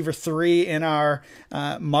wide receiver 3 in our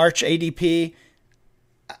March ADP.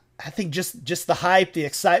 I think just the hype, the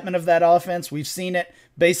excitement of that offense, we've seen it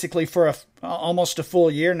basically for almost a full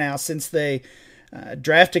year now since they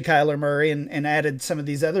drafted Kyler Murray and added some of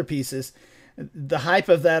these other pieces. The hype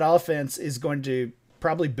of that offense is going to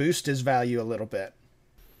probably boost his value a little bit.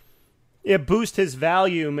 Yeah, boost his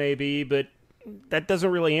value maybe, but that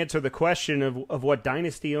doesn't really answer the question of what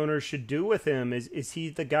dynasty owners should do with him. Is he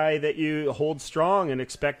the guy that you hold strong and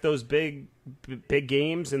expect those big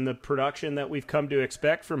games and the production that we've come to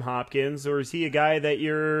expect from Hopkins, or is he a guy that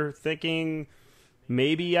you're thinking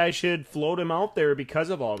maybe I should float him out there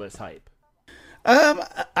because of all this hype?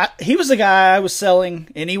 He was a guy I was selling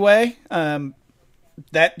anyway.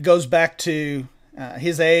 That goes back to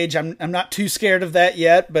his age. I'm not too scared of that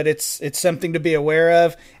yet, but it's something to be aware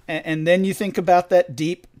of. And then you think about that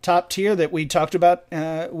deep top tier that we talked about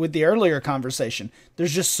with the earlier conversation.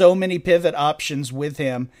 There's just so many pivot options with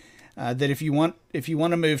him that if you want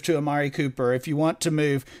to move to Amari Cooper, if you want to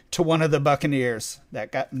move to one of the Buccaneers,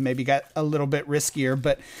 that got a little bit riskier,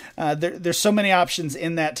 but there's so many options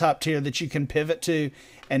in that top tier that you can pivot to.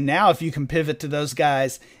 And now if you can pivot to those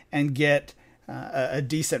guys and get a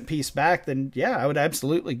decent piece back, then yeah, I would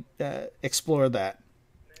absolutely explore that.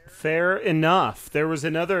 Fair enough. There was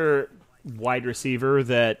another wide receiver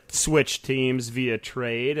that switched teams via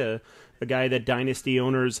trade, a guy that Dynasty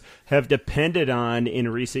owners have depended on in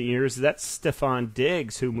recent years. That's Stephon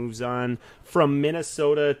Diggs, who moves on from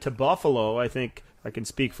Minnesota to Buffalo. I think I can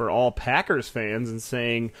speak for all Packers fans in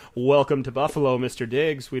saying, welcome to Buffalo, Mr.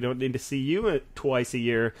 Diggs. We don't need to see you twice a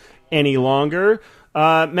year any longer.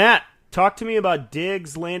 Matt, talk to me about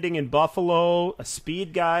Diggs landing in Buffalo, a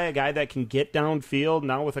speed guy, a guy that can get downfield,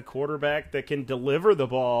 now with a quarterback that can deliver the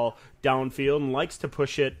ball downfield and likes to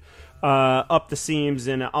push it up the seams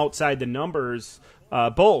and outside the numbers,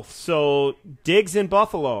 both. So Diggs in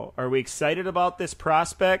Buffalo, are we excited about this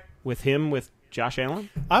prospect with Josh Allen?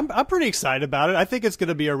 I'm pretty excited about it. I think it's going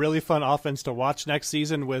to be a really fun offense to watch next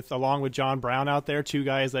season along with John Brown out there, two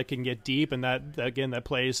guys that can get deep, and that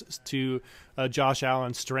plays to Josh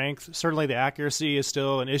Allen's strength. Certainly the accuracy is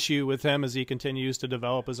still an issue with him as he continues to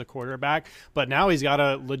develop as a quarterback, but now he's got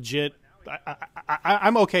a legit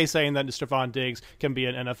I'm okay saying that Stephon Diggs can be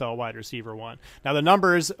an NFL wide receiver one. Now, the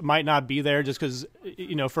numbers might not be there just because,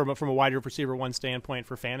 from a wide receiver one standpoint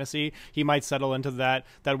for fantasy, he might settle into that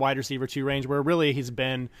wide receiver two range where really he's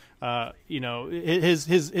been, his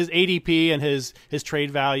ADP and his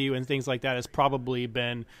trade value and things like that has probably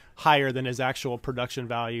been higher than his actual production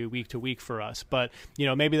value week to week for us. But,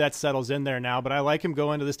 maybe that settles in there now. But I like him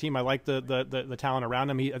going to this team. I like the talent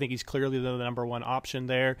around him. I think he's clearly the number one option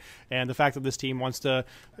there. And the fact that this team wants to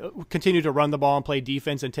continue to run the ball and play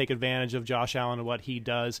defense and take advantage of Josh Allen and what he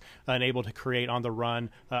does and able to create on the run,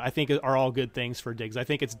 I think are all good things for Diggs. I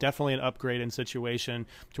think it's definitely an upgrade in situation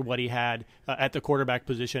to what he had at the quarterback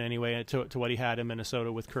position anyway, to what he had in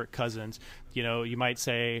Minnesota with Kirk Cousins. You might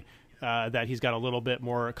say that he's got a little bit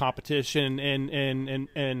more competition in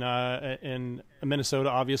Minnesota,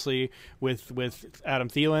 obviously with Adam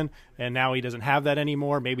Thielen, and now he doesn't have that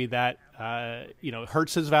anymore. Maybe that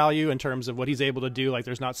hurts his value in terms of what he's able to do. Like,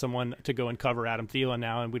 there's not someone to go and cover Adam Thielen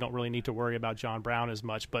now, and we don't really need to worry about John Brown as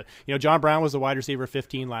much. But John Brown was the wide receiver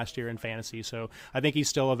 15 last year in fantasy, so I think he's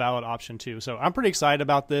still a valid option too. So I'm pretty excited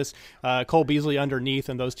about this. Cole Beasley underneath,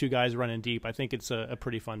 and those two guys running deep. I think it's a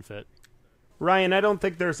pretty fun fit. Ryan, I don't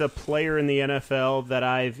think there's a player in the NFL that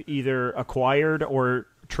I've either acquired or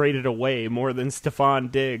traded away more than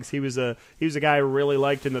Stephon Diggs. He was a guy I really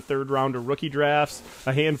liked in the third round of rookie drafts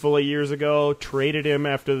a handful of years ago. Traded him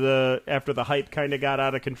after the hype kind of got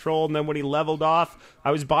out of control, and then when he leveled off,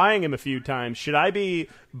 I was buying him a few times. Should I be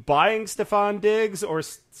buying Stephon Diggs or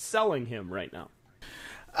selling him right now?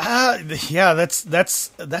 Yeah, that's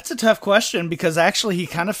a tough question because actually he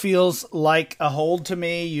kind of feels like a hold to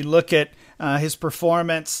me. You look at his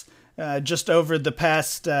performance just over the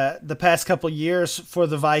past couple years for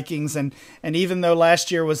the Vikings, and even though last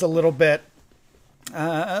year was a little bit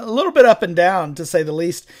up and down to say the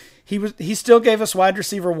least, he still gave us wide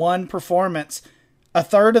receiver one performance a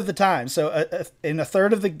third of the time. So in a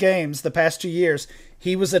third of the games the past 2 years,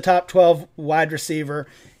 he was a top 12 wide receiver.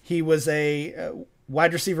 He was a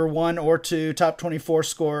wide receiver 1 or 2, top 24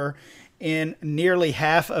 scorer in nearly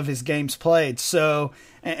half of his games played. So,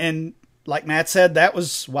 and like Matt said, that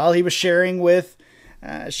was while he was sharing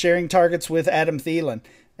targets with Adam Thielen.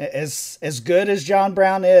 As good as John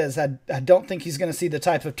Brown is, I don't think he's going to see the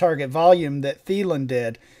type of target volume that Thielen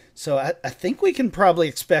did. So I think we can probably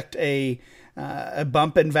expect a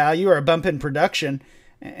bump in value or a bump in production,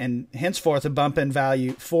 and henceforth a bump in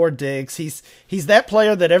value for Diggs. He's that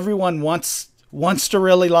player that everyone wants to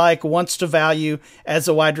really like, wants to value as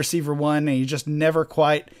a wide receiver one, and he just never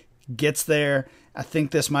quite gets there. I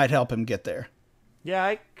think this might help him get there. Yeah,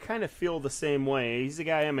 I kind of feel the same way. He's a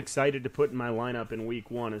guy I'm excited to put in my lineup in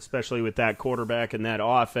week one, especially with that quarterback and that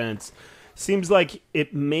offense. Seems like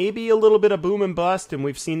it may be a little bit of boom and bust, and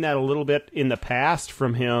we've seen that a little bit in the past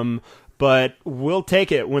from him, but we'll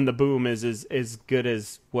take it when the boom is as good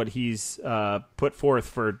as what he's put forth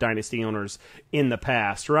for Dynasty owners in the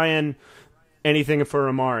past. Ryan, anything for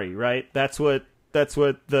Amari, right? That's what That's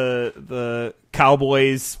what the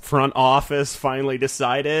Cowboys front office finally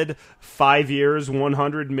decided. 5 years,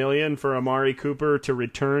 $100 million for Amari Cooper to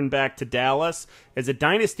return back to Dallas. As a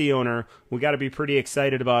Dynasty owner, we got to be pretty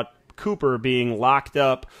excited about Cooper being locked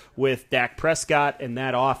up with Dak Prescott and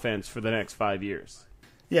that offense for the next 5 years.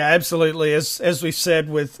 Yeah, absolutely. As we've said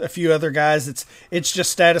with a few other guys, it's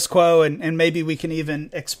just status quo, and maybe we can even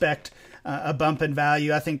expect a bump in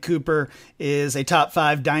value. I think Cooper is a top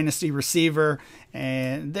 5 Dynasty receiver,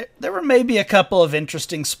 and there were maybe a couple of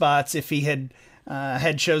interesting spots if he had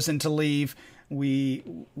chosen to leave. We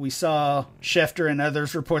saw Schefter and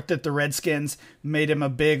others report that the Redskins made him a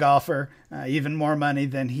big offer, even more money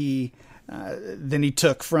than he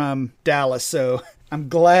took from Dallas. So I'm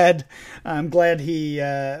glad he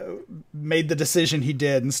made the decision he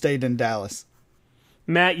did and stayed in Dallas.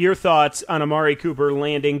 Matt, your thoughts on Amari Cooper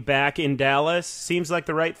landing back in Dallas? Seems like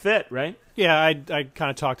the right fit, right? Yeah, I kind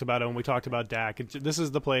of talked about it when we talked about Dak. This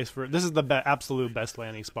is the absolute best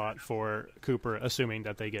landing spot for Cooper, assuming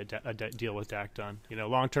that they get a deal with Dak done.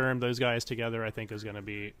 Long term, those guys together, I think, is going to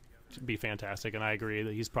be fantastic. And I agree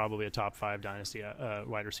that he's probably a top 5 Dynasty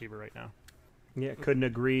wide receiver right now. Yeah, couldn't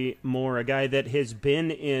agree more. A guy that has been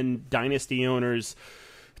in Dynasty owners'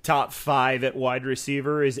 top 5 at wide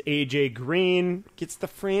receiver is A.J. Green. Gets the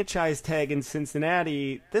franchise tag in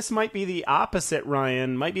Cincinnati. This might be the opposite,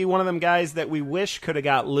 Ryan. Might be one of them guys that we wish could have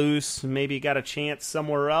got loose, maybe got a chance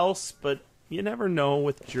somewhere else, but you never know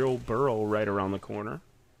with Joe Burrow right around the corner.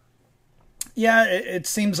 Yeah, it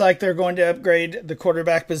seems like they're going to upgrade the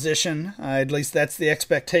quarterback position. At least that's the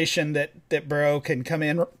expectation that Burrow can come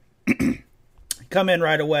in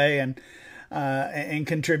right away and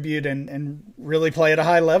contribute and really play at a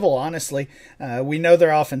high level, honestly. We know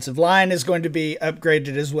their offensive line is going to be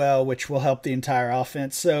upgraded as well, which will help the entire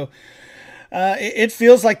offense. So it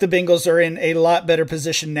feels like the Bengals are in a lot better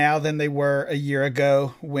position now than they were a year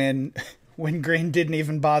ago when Green didn't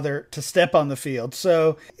even bother to step on the field.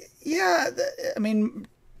 So, yeah, I mean,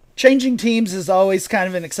 changing teams is always kind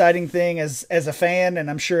of an exciting thing as a fan, and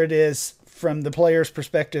I'm sure it is from the player's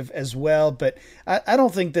perspective as well, but I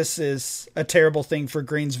don't think this is a terrible thing for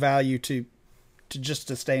Green's value to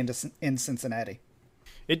stay in Cincinnati.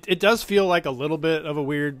 It does feel like a little bit of a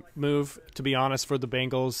weird move, to be honest, for the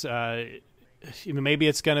Bengals. Maybe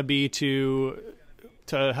it's going to be to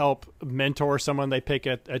help mentor someone they pick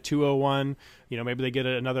at 201. Maybe they get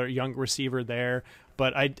another young receiver there.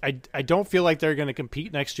 But I don't feel like they're going to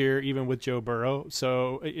compete next year, even with Joe Burrow.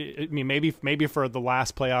 So, maybe for the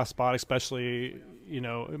last playoff spot, especially,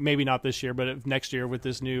 maybe not this year, but next year with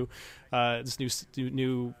this new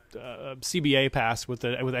CBA pass with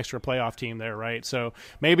extra playoff team there, right? So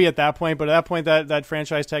maybe at that point, but at that point that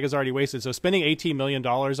franchise tag is already wasted. So spending $18 million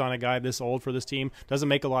on a guy this old for this team doesn't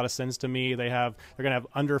make a lot of sense to me. They're going to have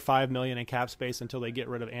under $5 million in cap space until they get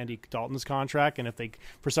rid of Andy Dalton's contract, and if they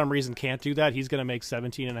for some reason can't do that, he's going to make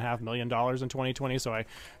 $17.5 million in 2020. So it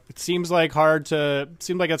seems like it's going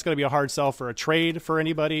to be a hard sell for a trade for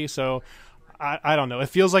anybody. So I don't know. It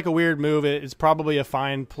feels like a weird move. It's probably a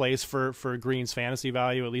fine place for Green's fantasy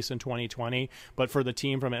value, at least in 2020. But for the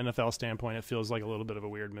team from an NFL standpoint, it feels like a little bit of a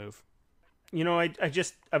weird move.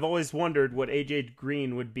 I've always wondered what A.J.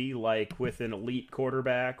 Green would be like with an elite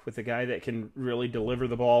quarterback, with a guy that can really deliver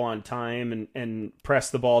the ball on time and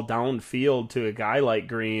press the ball downfield to a guy like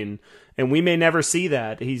Green. And we may never see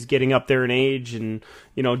that. He's getting up there in age. And,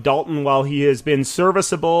 Dalton, while he has been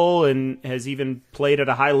serviceable and has even played at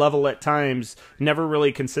a high level at times, never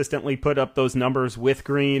really consistently put up those numbers with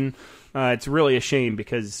Green. It's really a shame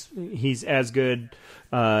because he's as good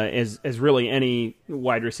as really any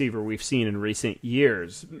wide receiver we've seen in recent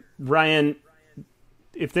years. Ryan,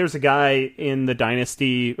 if there's a guy in the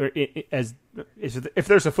Dynasty, or if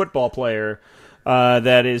there's a football player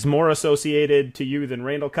that is more associated to you than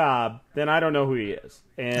Randall Cobb, then I don't know who he is.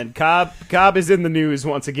 And Cobb is in the news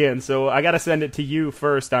once again, so I got to send it to you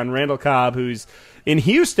first on Randall Cobb, who's in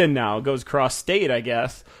Houston now, goes cross-state, I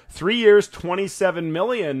guess. 3 years, $27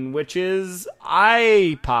 million, which is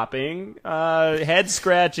eye-popping,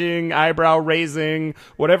 head-scratching, eyebrow-raising,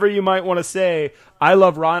 whatever you might want to say. I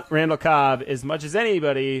love Randall Cobb as much as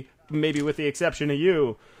anybody, maybe with the exception of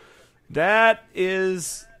you.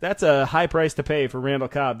 That's a high price to pay for Randall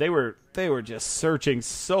Cobb. They were just searching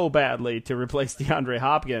so badly to replace DeAndre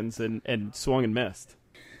Hopkins and swung and missed.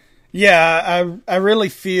 Yeah, I really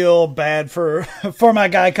feel bad for my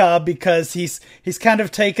guy Cobb because he's kind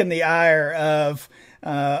of taken the ire of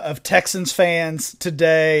Texans fans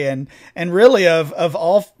today and really of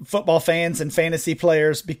all football fans and fantasy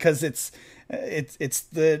players because I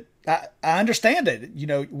understand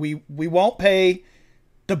it. We won't pay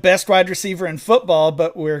the best wide receiver in football,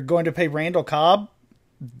 but we're going to pay Randall Cobb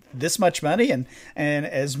this much money. And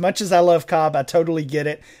as much as I love Cobb, I totally get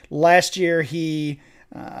it. Last year, he,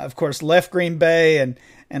 of course, left Green Bay, and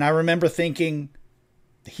I remember thinking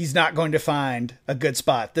he's not going to find a good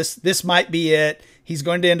spot. This might be it. He's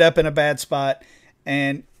going to end up in a bad spot.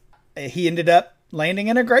 And he ended up landing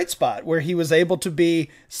in a great spot where he was able to be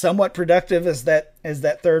somewhat productive as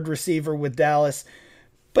that third receiver with Dallas,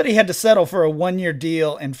 but he had to settle for a 1-year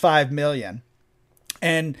deal and $5 million.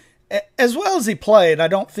 And as well as he played, I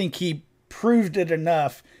don't think he proved it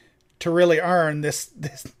enough to really earn this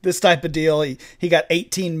type of deal. He got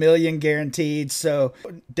 $18 million guaranteed, so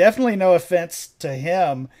definitely no offense to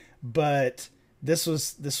him, but this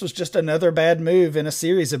was just another bad move in a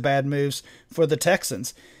series of bad moves for the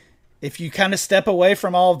Texans. If you kind of step away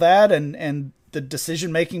from all of that and the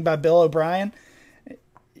decision making by Bill O'Brien,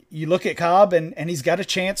 you look at Cobb and he's got a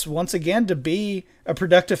chance once again to be a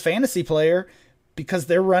productive fantasy player because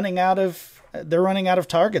they're running out of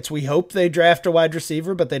targets. We hope they draft a wide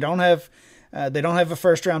receiver, but they don't have a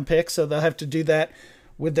first round pick, so they'll have to do that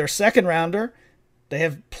with their second rounder. They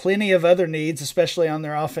have plenty of other needs, especially on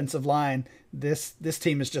their offensive line. This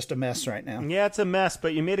team is just a mess right now. Yeah, it's a mess,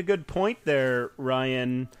 but you made a good point there,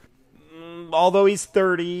 Ryan. Although he's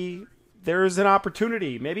 30, there's an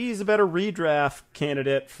opportunity. Maybe he's a better redraft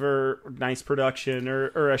candidate for nice production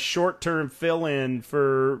or a short-term fill-in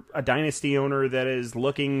for a dynasty owner that is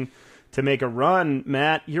looking to make a run.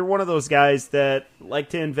 Matt, you're one of those guys that like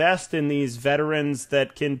to invest in these veterans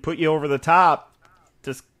that can put you over the top.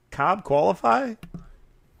 Does Cobb qualify?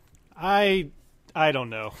 I don't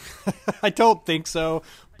know. I don't think so.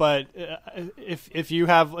 But if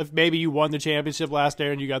maybe you won the championship last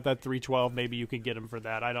year and you got that 312, maybe you could get him for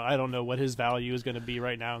that. I don't know what his value is going to be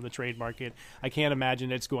right now in the trade market. I can't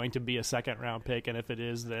imagine it's going to be a second round pick, and if it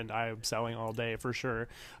is, then I'm selling all day for sure.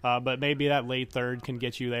 But maybe that late third can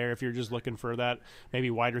get you there if you're just looking for that maybe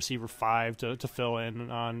wide receiver 5 to fill in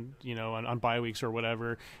on on bye weeks or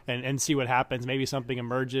whatever, and see what happens. Maybe something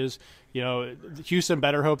emerges. Houston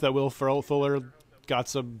better hope that Will Fuller got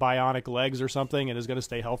some bionic legs or something and is going to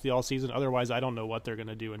stay healthy all season. Otherwise, I don't know what they're going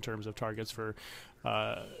to do in terms of targets for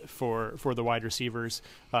the wide receivers.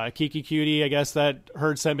 Kiki Cutie, I guess that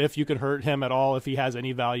hurts him if you could hurt him at all, if he has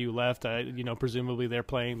any value left. Presumably they're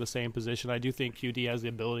playing the same position. I do think Cutie has the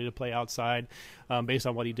ability to play outside based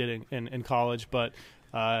on what he did in college, but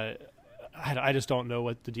I just don't know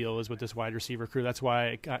what the deal is with this wide receiver crew. That's why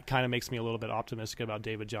it kind of makes me a little bit optimistic about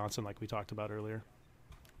David Johnson, like we talked about earlier.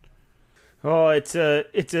 Oh, it's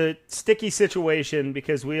a sticky situation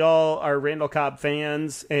because we all are Randall Cobb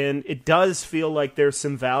fans, and it does feel like there's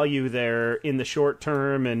some value there in the short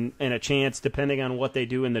term and a chance depending on what they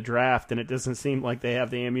do in the draft, and it doesn't seem like they have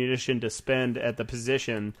the ammunition to spend at the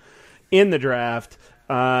position in the draft.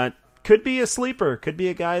 Could be a sleeper, could be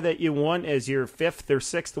a guy that you want as your 5th or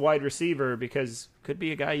 6th wide receiver because could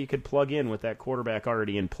be a guy you could plug in with that quarterback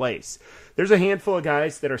already in place. There's a handful of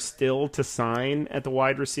guys that are still to sign at the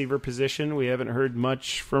wide receiver position. We haven't heard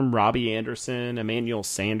much from Robbie Anderson, Emmanuel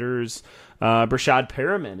Sanders. Brashad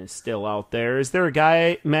Perriman is still out there. Is there a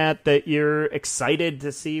guy, Matt, that you're excited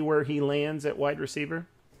to see where he lands at wide receiver?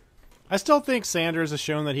 I still think Sanders has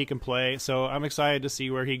shown that he can play, so I'm excited to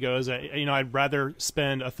see where he goes. I'd rather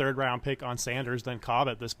spend a third-round pick on Sanders than Cobb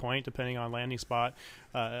at this point, depending on landing spot.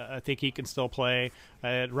 I think he can still play.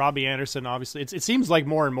 Robbie Anderson, obviously, it seems like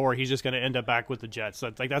more and more he's just going to end up back with the Jets.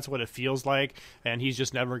 That's what it feels like, and he's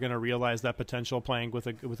just never going to realize that potential playing with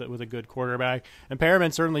a good quarterback. And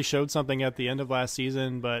Perriman certainly showed something at the end of last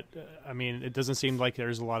season, but it doesn't seem like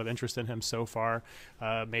there's a lot of interest in him so far.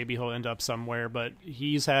 Maybe he'll end up somewhere, but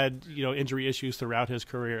he's had injury issues throughout his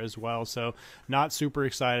career as well, so not super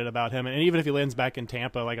excited about him. And even if he lands back in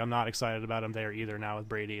Tampa, I'm not excited about him there either now with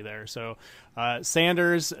Brady there. So Sanders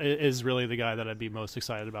is really the guy that I'd be most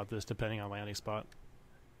excited about this, depending on landing spot.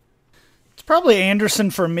 It's probably Anderson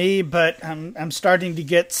for me, but I'm starting to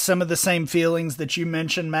get some of the same feelings that you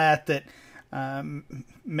mentioned, Matt, that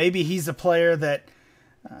maybe he's a player that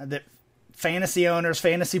fantasy owners,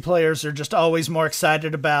 fantasy players are just always more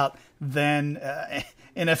excited about than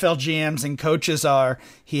NFL GMs and coaches are.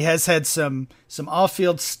 He has had some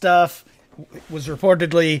off-field stuff, was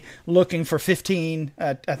reportedly looking for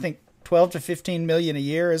 12 to 15 million a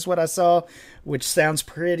year is what I saw, which sounds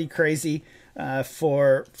pretty crazy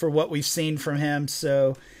for what we've seen from him.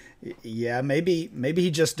 So yeah, maybe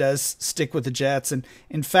he just does stick with the Jets. And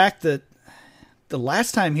in fact, the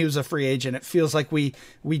last time he was a free agent, it feels like we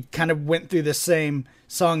kind of went through the same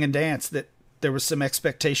song and dance, that there was some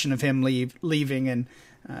expectation of him leaving, and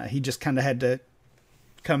he just kind of had to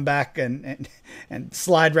come back and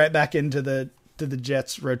slide right back into the to the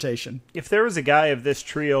Jets rotation. If there was a guy of this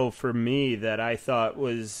trio for me that I thought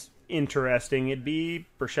was interesting, it'd be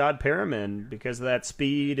Breshad Perriman because of that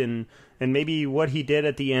speed and maybe what he did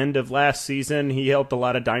at the end of last season. He helped a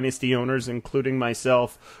lot of dynasty owners, including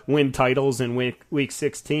myself, win titles in week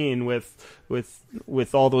 16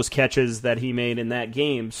 with all those catches that he made in that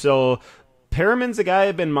game. So Perriman's a guy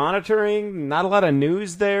I've been monitoring. Not a lot of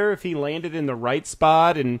news there if he landed in the right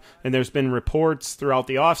spot, and there's been reports throughout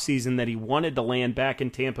the offseason that he wanted to land back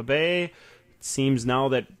in Tampa Bay. It seems now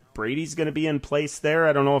that Brady's going to be in place there.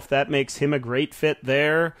 I don't know if that makes him a great fit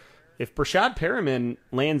there. If Breshad Perriman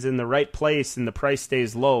lands in the right place and the price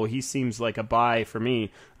stays low, he seems like a buy for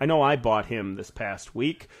me. I know I bought him this past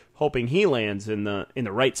week, hoping he lands in the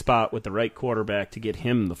right spot with the right quarterback to get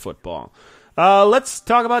him the football. Let's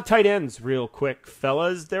talk about tight ends real quick,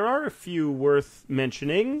 fellas. There are a few worth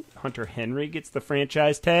mentioning. Hunter Henry gets the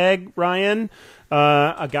franchise tag, Ryan.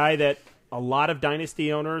 A guy that a lot of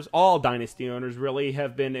dynasty owners, all dynasty owners really,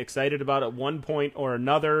 have been excited about at one point or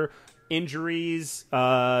another. Injuries,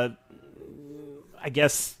 I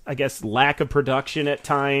guess lack of production at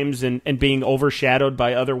times and being overshadowed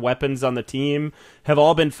by other weapons on the team have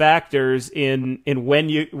all been factors in when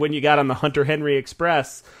you got on the Hunter Henry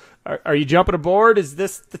Express. Are you jumping aboard? Is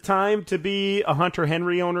this the time to be a Hunter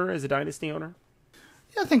Henry owner as a dynasty owner?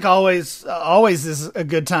 Yeah, I think always is a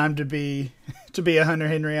good time to be a Hunter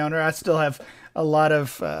Henry owner. I still have a lot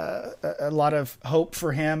of hope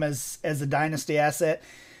for him as a dynasty asset.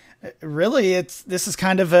 Really, this is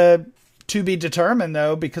kind of a to be determined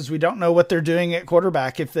though, because we don't know what they're doing at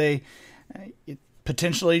quarterback. If they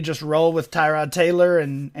potentially just roll with Tyrod Taylor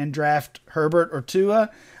and draft Herbert or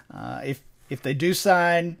Tua, if they do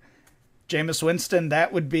sign Jameis Winston,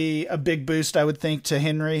 that would be a big boost, I would think, to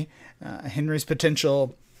Henry's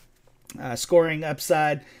potential scoring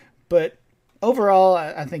upside. But overall,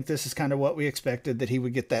 I think this is kind of what we expected, that he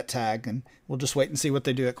would get that tag, and we'll just wait and see what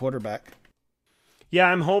they do at quarterback. Yeah,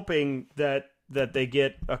 I'm hoping that they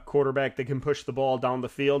get a quarterback that can push the ball down the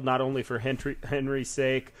field, not only for Henry's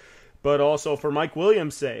sake, but also for Mike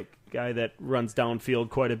Williams' sake, guy that runs downfield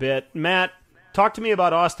quite a bit. Matt, talk to me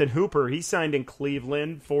about Austin Hooper. He signed in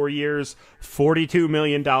Cleveland, 4 years, $42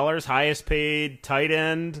 million, highest paid tight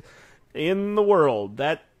end in the world.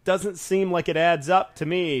 That doesn't seem like it adds up to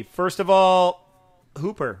me. First of all,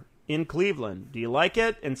 Hooper in Cleveland, do you like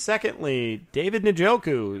it? And secondly, David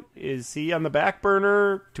Njoku, is he on the back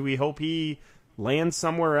burner? Do we hope he lands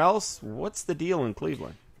somewhere else? What's the deal in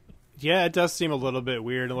Cleveland? Yeah, it does seem a little bit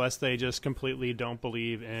weird unless they just completely don't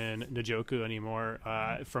believe in Njoku anymore.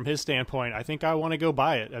 From his standpoint, I think I want to go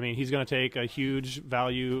buy it. I mean, he's going to take a huge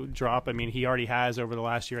value drop. I mean, he already has over the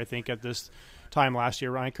last year. I think at this time last year,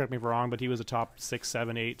 Ryan, correct me if I'm wrong, but he was a top 6,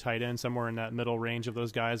 7, 8 tight end, somewhere in that middle range of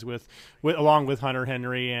those guys, with along with Hunter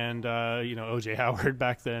Henry and OJ Howard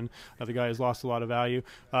back then. The guy has lost a lot of value,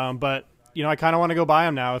 but. I kind of want to go buy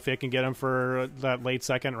him now if it can get him for that late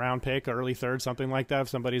second round pick, early third, something like that. If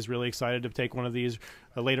somebody's really excited to take one of these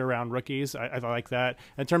later round rookies, I like that.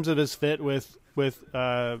 In terms of his fit with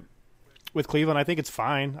Cleveland, I think it's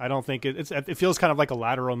fine. I don't think it feels kind of like a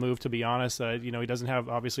lateral move, to be honest. He doesn't have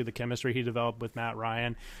obviously the chemistry he developed with Matt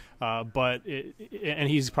Ryan, and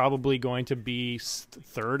he's probably going to be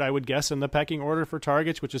third, I would guess, in the pecking order for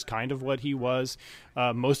targets, which is kind of what he was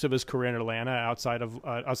most of his career in Atlanta outside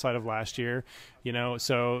of last year.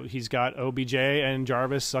 So he's got OBJ and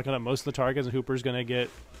Jarvis sucking up most of the targets, and Hooper's going to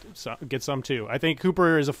get some too. I think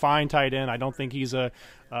Hooper is a fine tight end. I don't think he's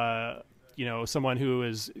someone who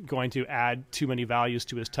is going to add too many values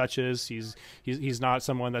to his touches. He's not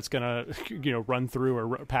someone that's going to run through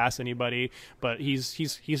or pass anybody, but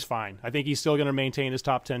he's fine. I think he's still going to maintain his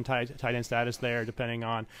top 10 tight end status there, depending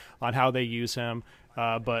on how they use him.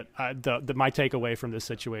 But my takeaway from this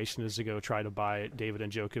situation is to go try to buy David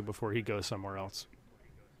Njoku before he goes somewhere else.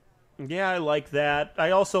 Yeah, I like that. I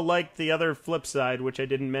also like the other flip side, which I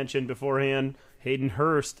didn't mention beforehand. Hayden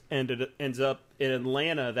Hurst ends up in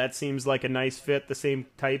Atlanta. That seems like a nice fit, the same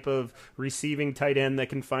type of receiving tight end that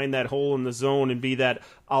can find that hole in the zone and be that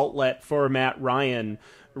outlet for Matt Ryan.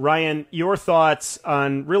 Ryan, your thoughts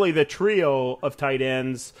on really the trio of tight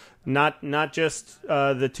ends, not just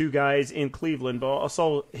the two guys in Cleveland, but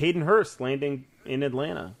also Hayden Hurst landing in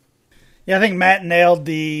Atlanta. Yeah, I think Matt nailed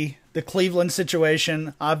the Cleveland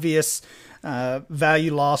situation. Obvious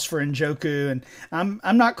value loss for Njoku, and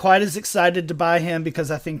I'm not quite as excited to buy him because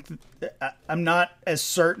I think I'm not as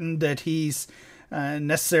certain that he's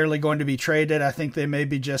necessarily going to be traded. I think they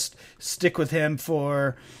maybe just stick with him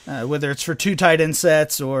for whether it's for 2 tight end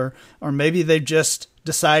sets or maybe they've just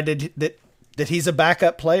decided that he's a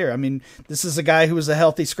backup player. I mean, this is a guy who was a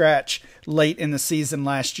healthy scratch late in the season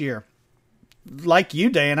last year. like you,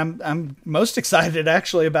 Dan, I'm most excited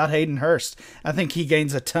actually about Hayden Hurst. I think he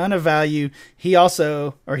gains a ton of value. He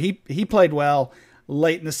played well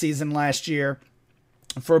late in the season last year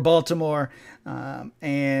for Baltimore,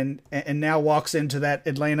 and now walks into that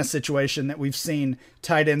Atlanta situation that we've seen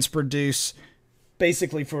tight ends produce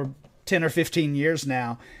basically for 10 or 15 years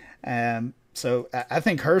now. So I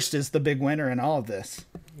think Hurst is the big winner in all of this.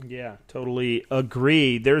 Yeah, totally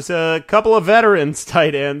agree. There's a couple of veterans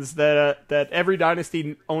tight ends that every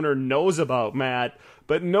Dynasty owner knows about, Matt,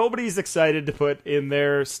 but nobody's excited to put in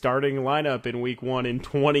their starting lineup in Week 1 in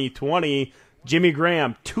 2020. Jimmy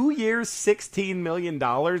Graham, 2 years, $16 million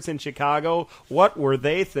in Chicago. What were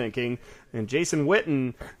they thinking? And Jason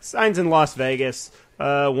Witten signs in Las Vegas,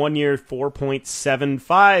 1 year,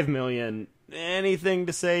 $4.75 million. Anything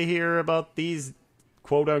to say here about these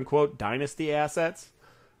quote-unquote dynasty assets?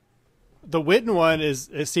 The Witten one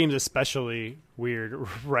it seems especially weird,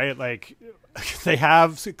 right? Like, they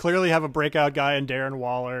clearly have a breakout guy in Darren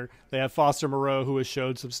Waller. They have Foster Moreau, who has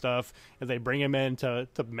showed some stuff, and they bring him in to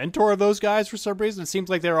mentor those guys for some reason. It seems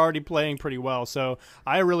like they're already playing pretty well. So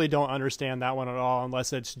I really don't understand that one at all,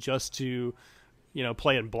 unless it's just to,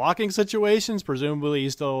 play in blocking situations. Presumably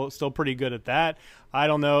he's still pretty good at that. I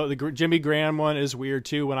don't know. The Jimmy Graham one is weird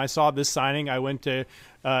too. When I saw this signing, I went to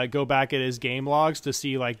go back at his game logs to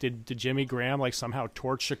see, like, did Jimmy Graham somehow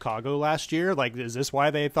torch Chicago last year? Like, is this why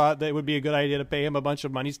they thought that it would be a good idea to pay him a bunch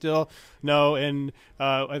of money still? No. And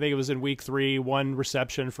I think it was in week 3, one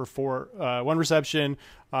reception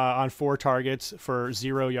on 4 targets for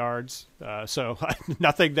 0 yards. So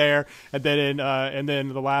nothing there. And then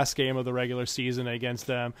the last game of the regular season against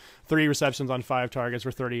them, 3 receptions on 5 targets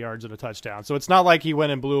for 30 yards and a touchdown. So it's not like he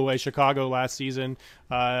went and blew away Chicago last season.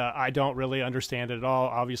 I don't really understand it at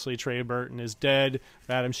all. Obviously, Trey Burton is dead.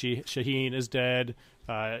 Adam Shaheen is dead.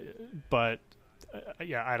 But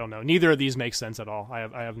I don't know. Neither of these make sense at all.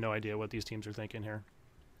 I have no idea what these teams are thinking here.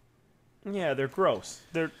 Yeah, they're gross.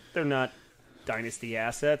 They're not dynasty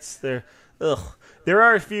assets. There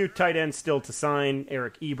are a few tight ends still to sign.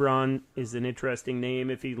 Eric Ebron is an interesting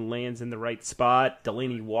name if he lands in the right spot.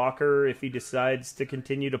 Delaney Walker, if he decides to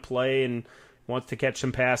continue to play and wants to catch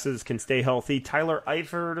some passes, can stay healthy. Tyler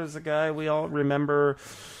Eifert is a guy we all remember.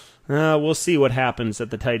 We'll see what happens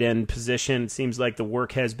at the tight end position. It seems like the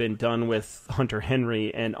work has been done with Hunter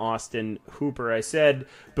Henry and Austin Hooper. I said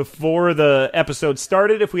before the episode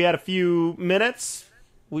started, if we had a few minutes,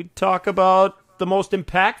 we'd talk about the most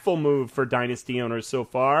impactful move for dynasty owners so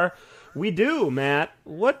far. We do, Matt.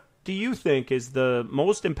 What do you think is the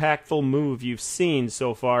most impactful move you've seen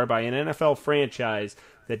so far by an NFL franchise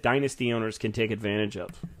that dynasty owners can take advantage of?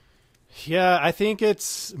 Yeah, I think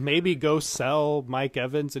it's maybe go sell Mike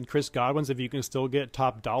Evans and Chris Godwin if you can still get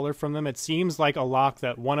top dollar from them. It seems like a lock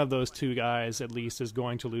that one of those two guys at least is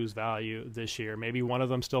going to lose value this year. Maybe one of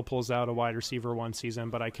them still pulls out a wide receiver one season,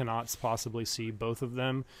 but I cannot possibly see both of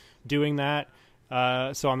them doing that.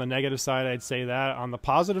 So on the negative side, I'd say that. On the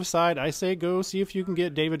positive side, I say go see if you can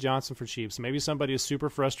get David Johnson for cheap. So maybe somebody is super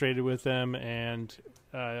frustrated with them and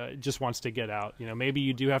just wants to get out. Maybe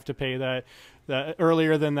you do have to pay that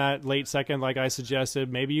earlier than that late second, like I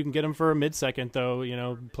suggested. Maybe you can get him for a mid-second,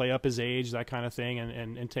 though. Play up his age, that kind of thing,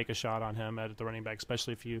 and take a shot on him at the running back,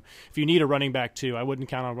 especially if you need a running back 2. I wouldn't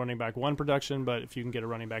count on running back 1 production, but if you can get a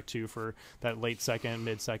running back 2 for that late second,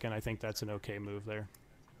 mid-second, I think that's an okay move there.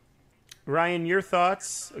 Ryan, your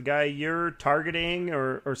thoughts? A guy you're targeting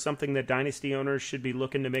or something that dynasty owners should be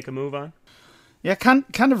looking to make a move on? Yeah, kind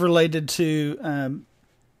of related to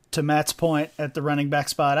Matt's point at the running back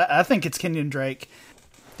spot. I think it's Kenyon Drake.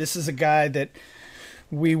 This is a guy that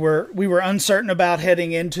we were uncertain about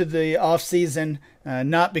heading into the offseason,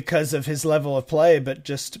 not because of his level of play, but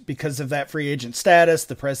just because of that free agent status,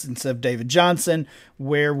 the presence of David Johnson.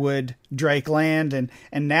 Where would Drake land?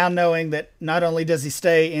 And now knowing that not only does he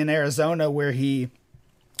stay in Arizona where he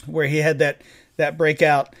had that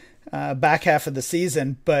breakout back half of the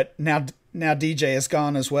season, but now DJ is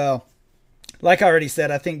gone as well. Like I already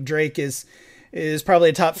said, I think Drake is probably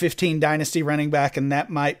a top 15 dynasty running back, and that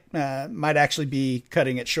might actually be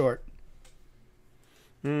cutting it short.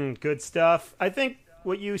 Good stuff. I think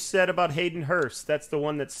what you said about Hayden Hurst, that's the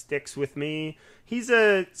one that sticks with me. He's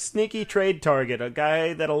a sneaky trade target, a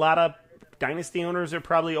guy that a lot of dynasty owners are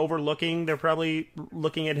probably overlooking. They're probably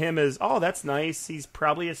looking at him as, oh, that's nice. He's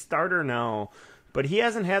probably a starter now. But he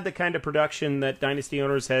hasn't had the kind of production that dynasty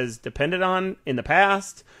owners has depended on in the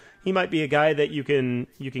past. He might be a guy that you can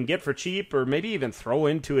get for cheap or maybe even throw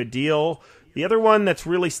into a deal. The other one that's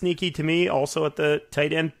really sneaky to me, also at the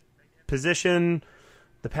tight end position,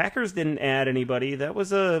 the Packers didn't add anybody. That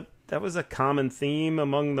was a common theme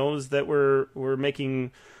among those that were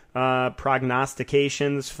making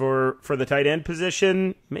prognostications for the tight end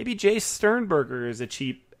position, maybe Jace Sternberger is a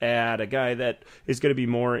cheap add, a guy that is going to be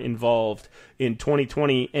more involved in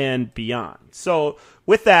 2020 and beyond. So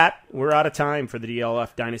with that, we're out of time for the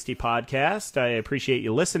DLF Dynasty podcast. I appreciate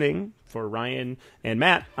you listening. For Ryan and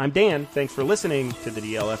Matt, I'm Dan. Thanks for listening to the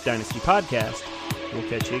DLF Dynasty podcast. We'll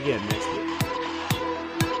catch you again next week.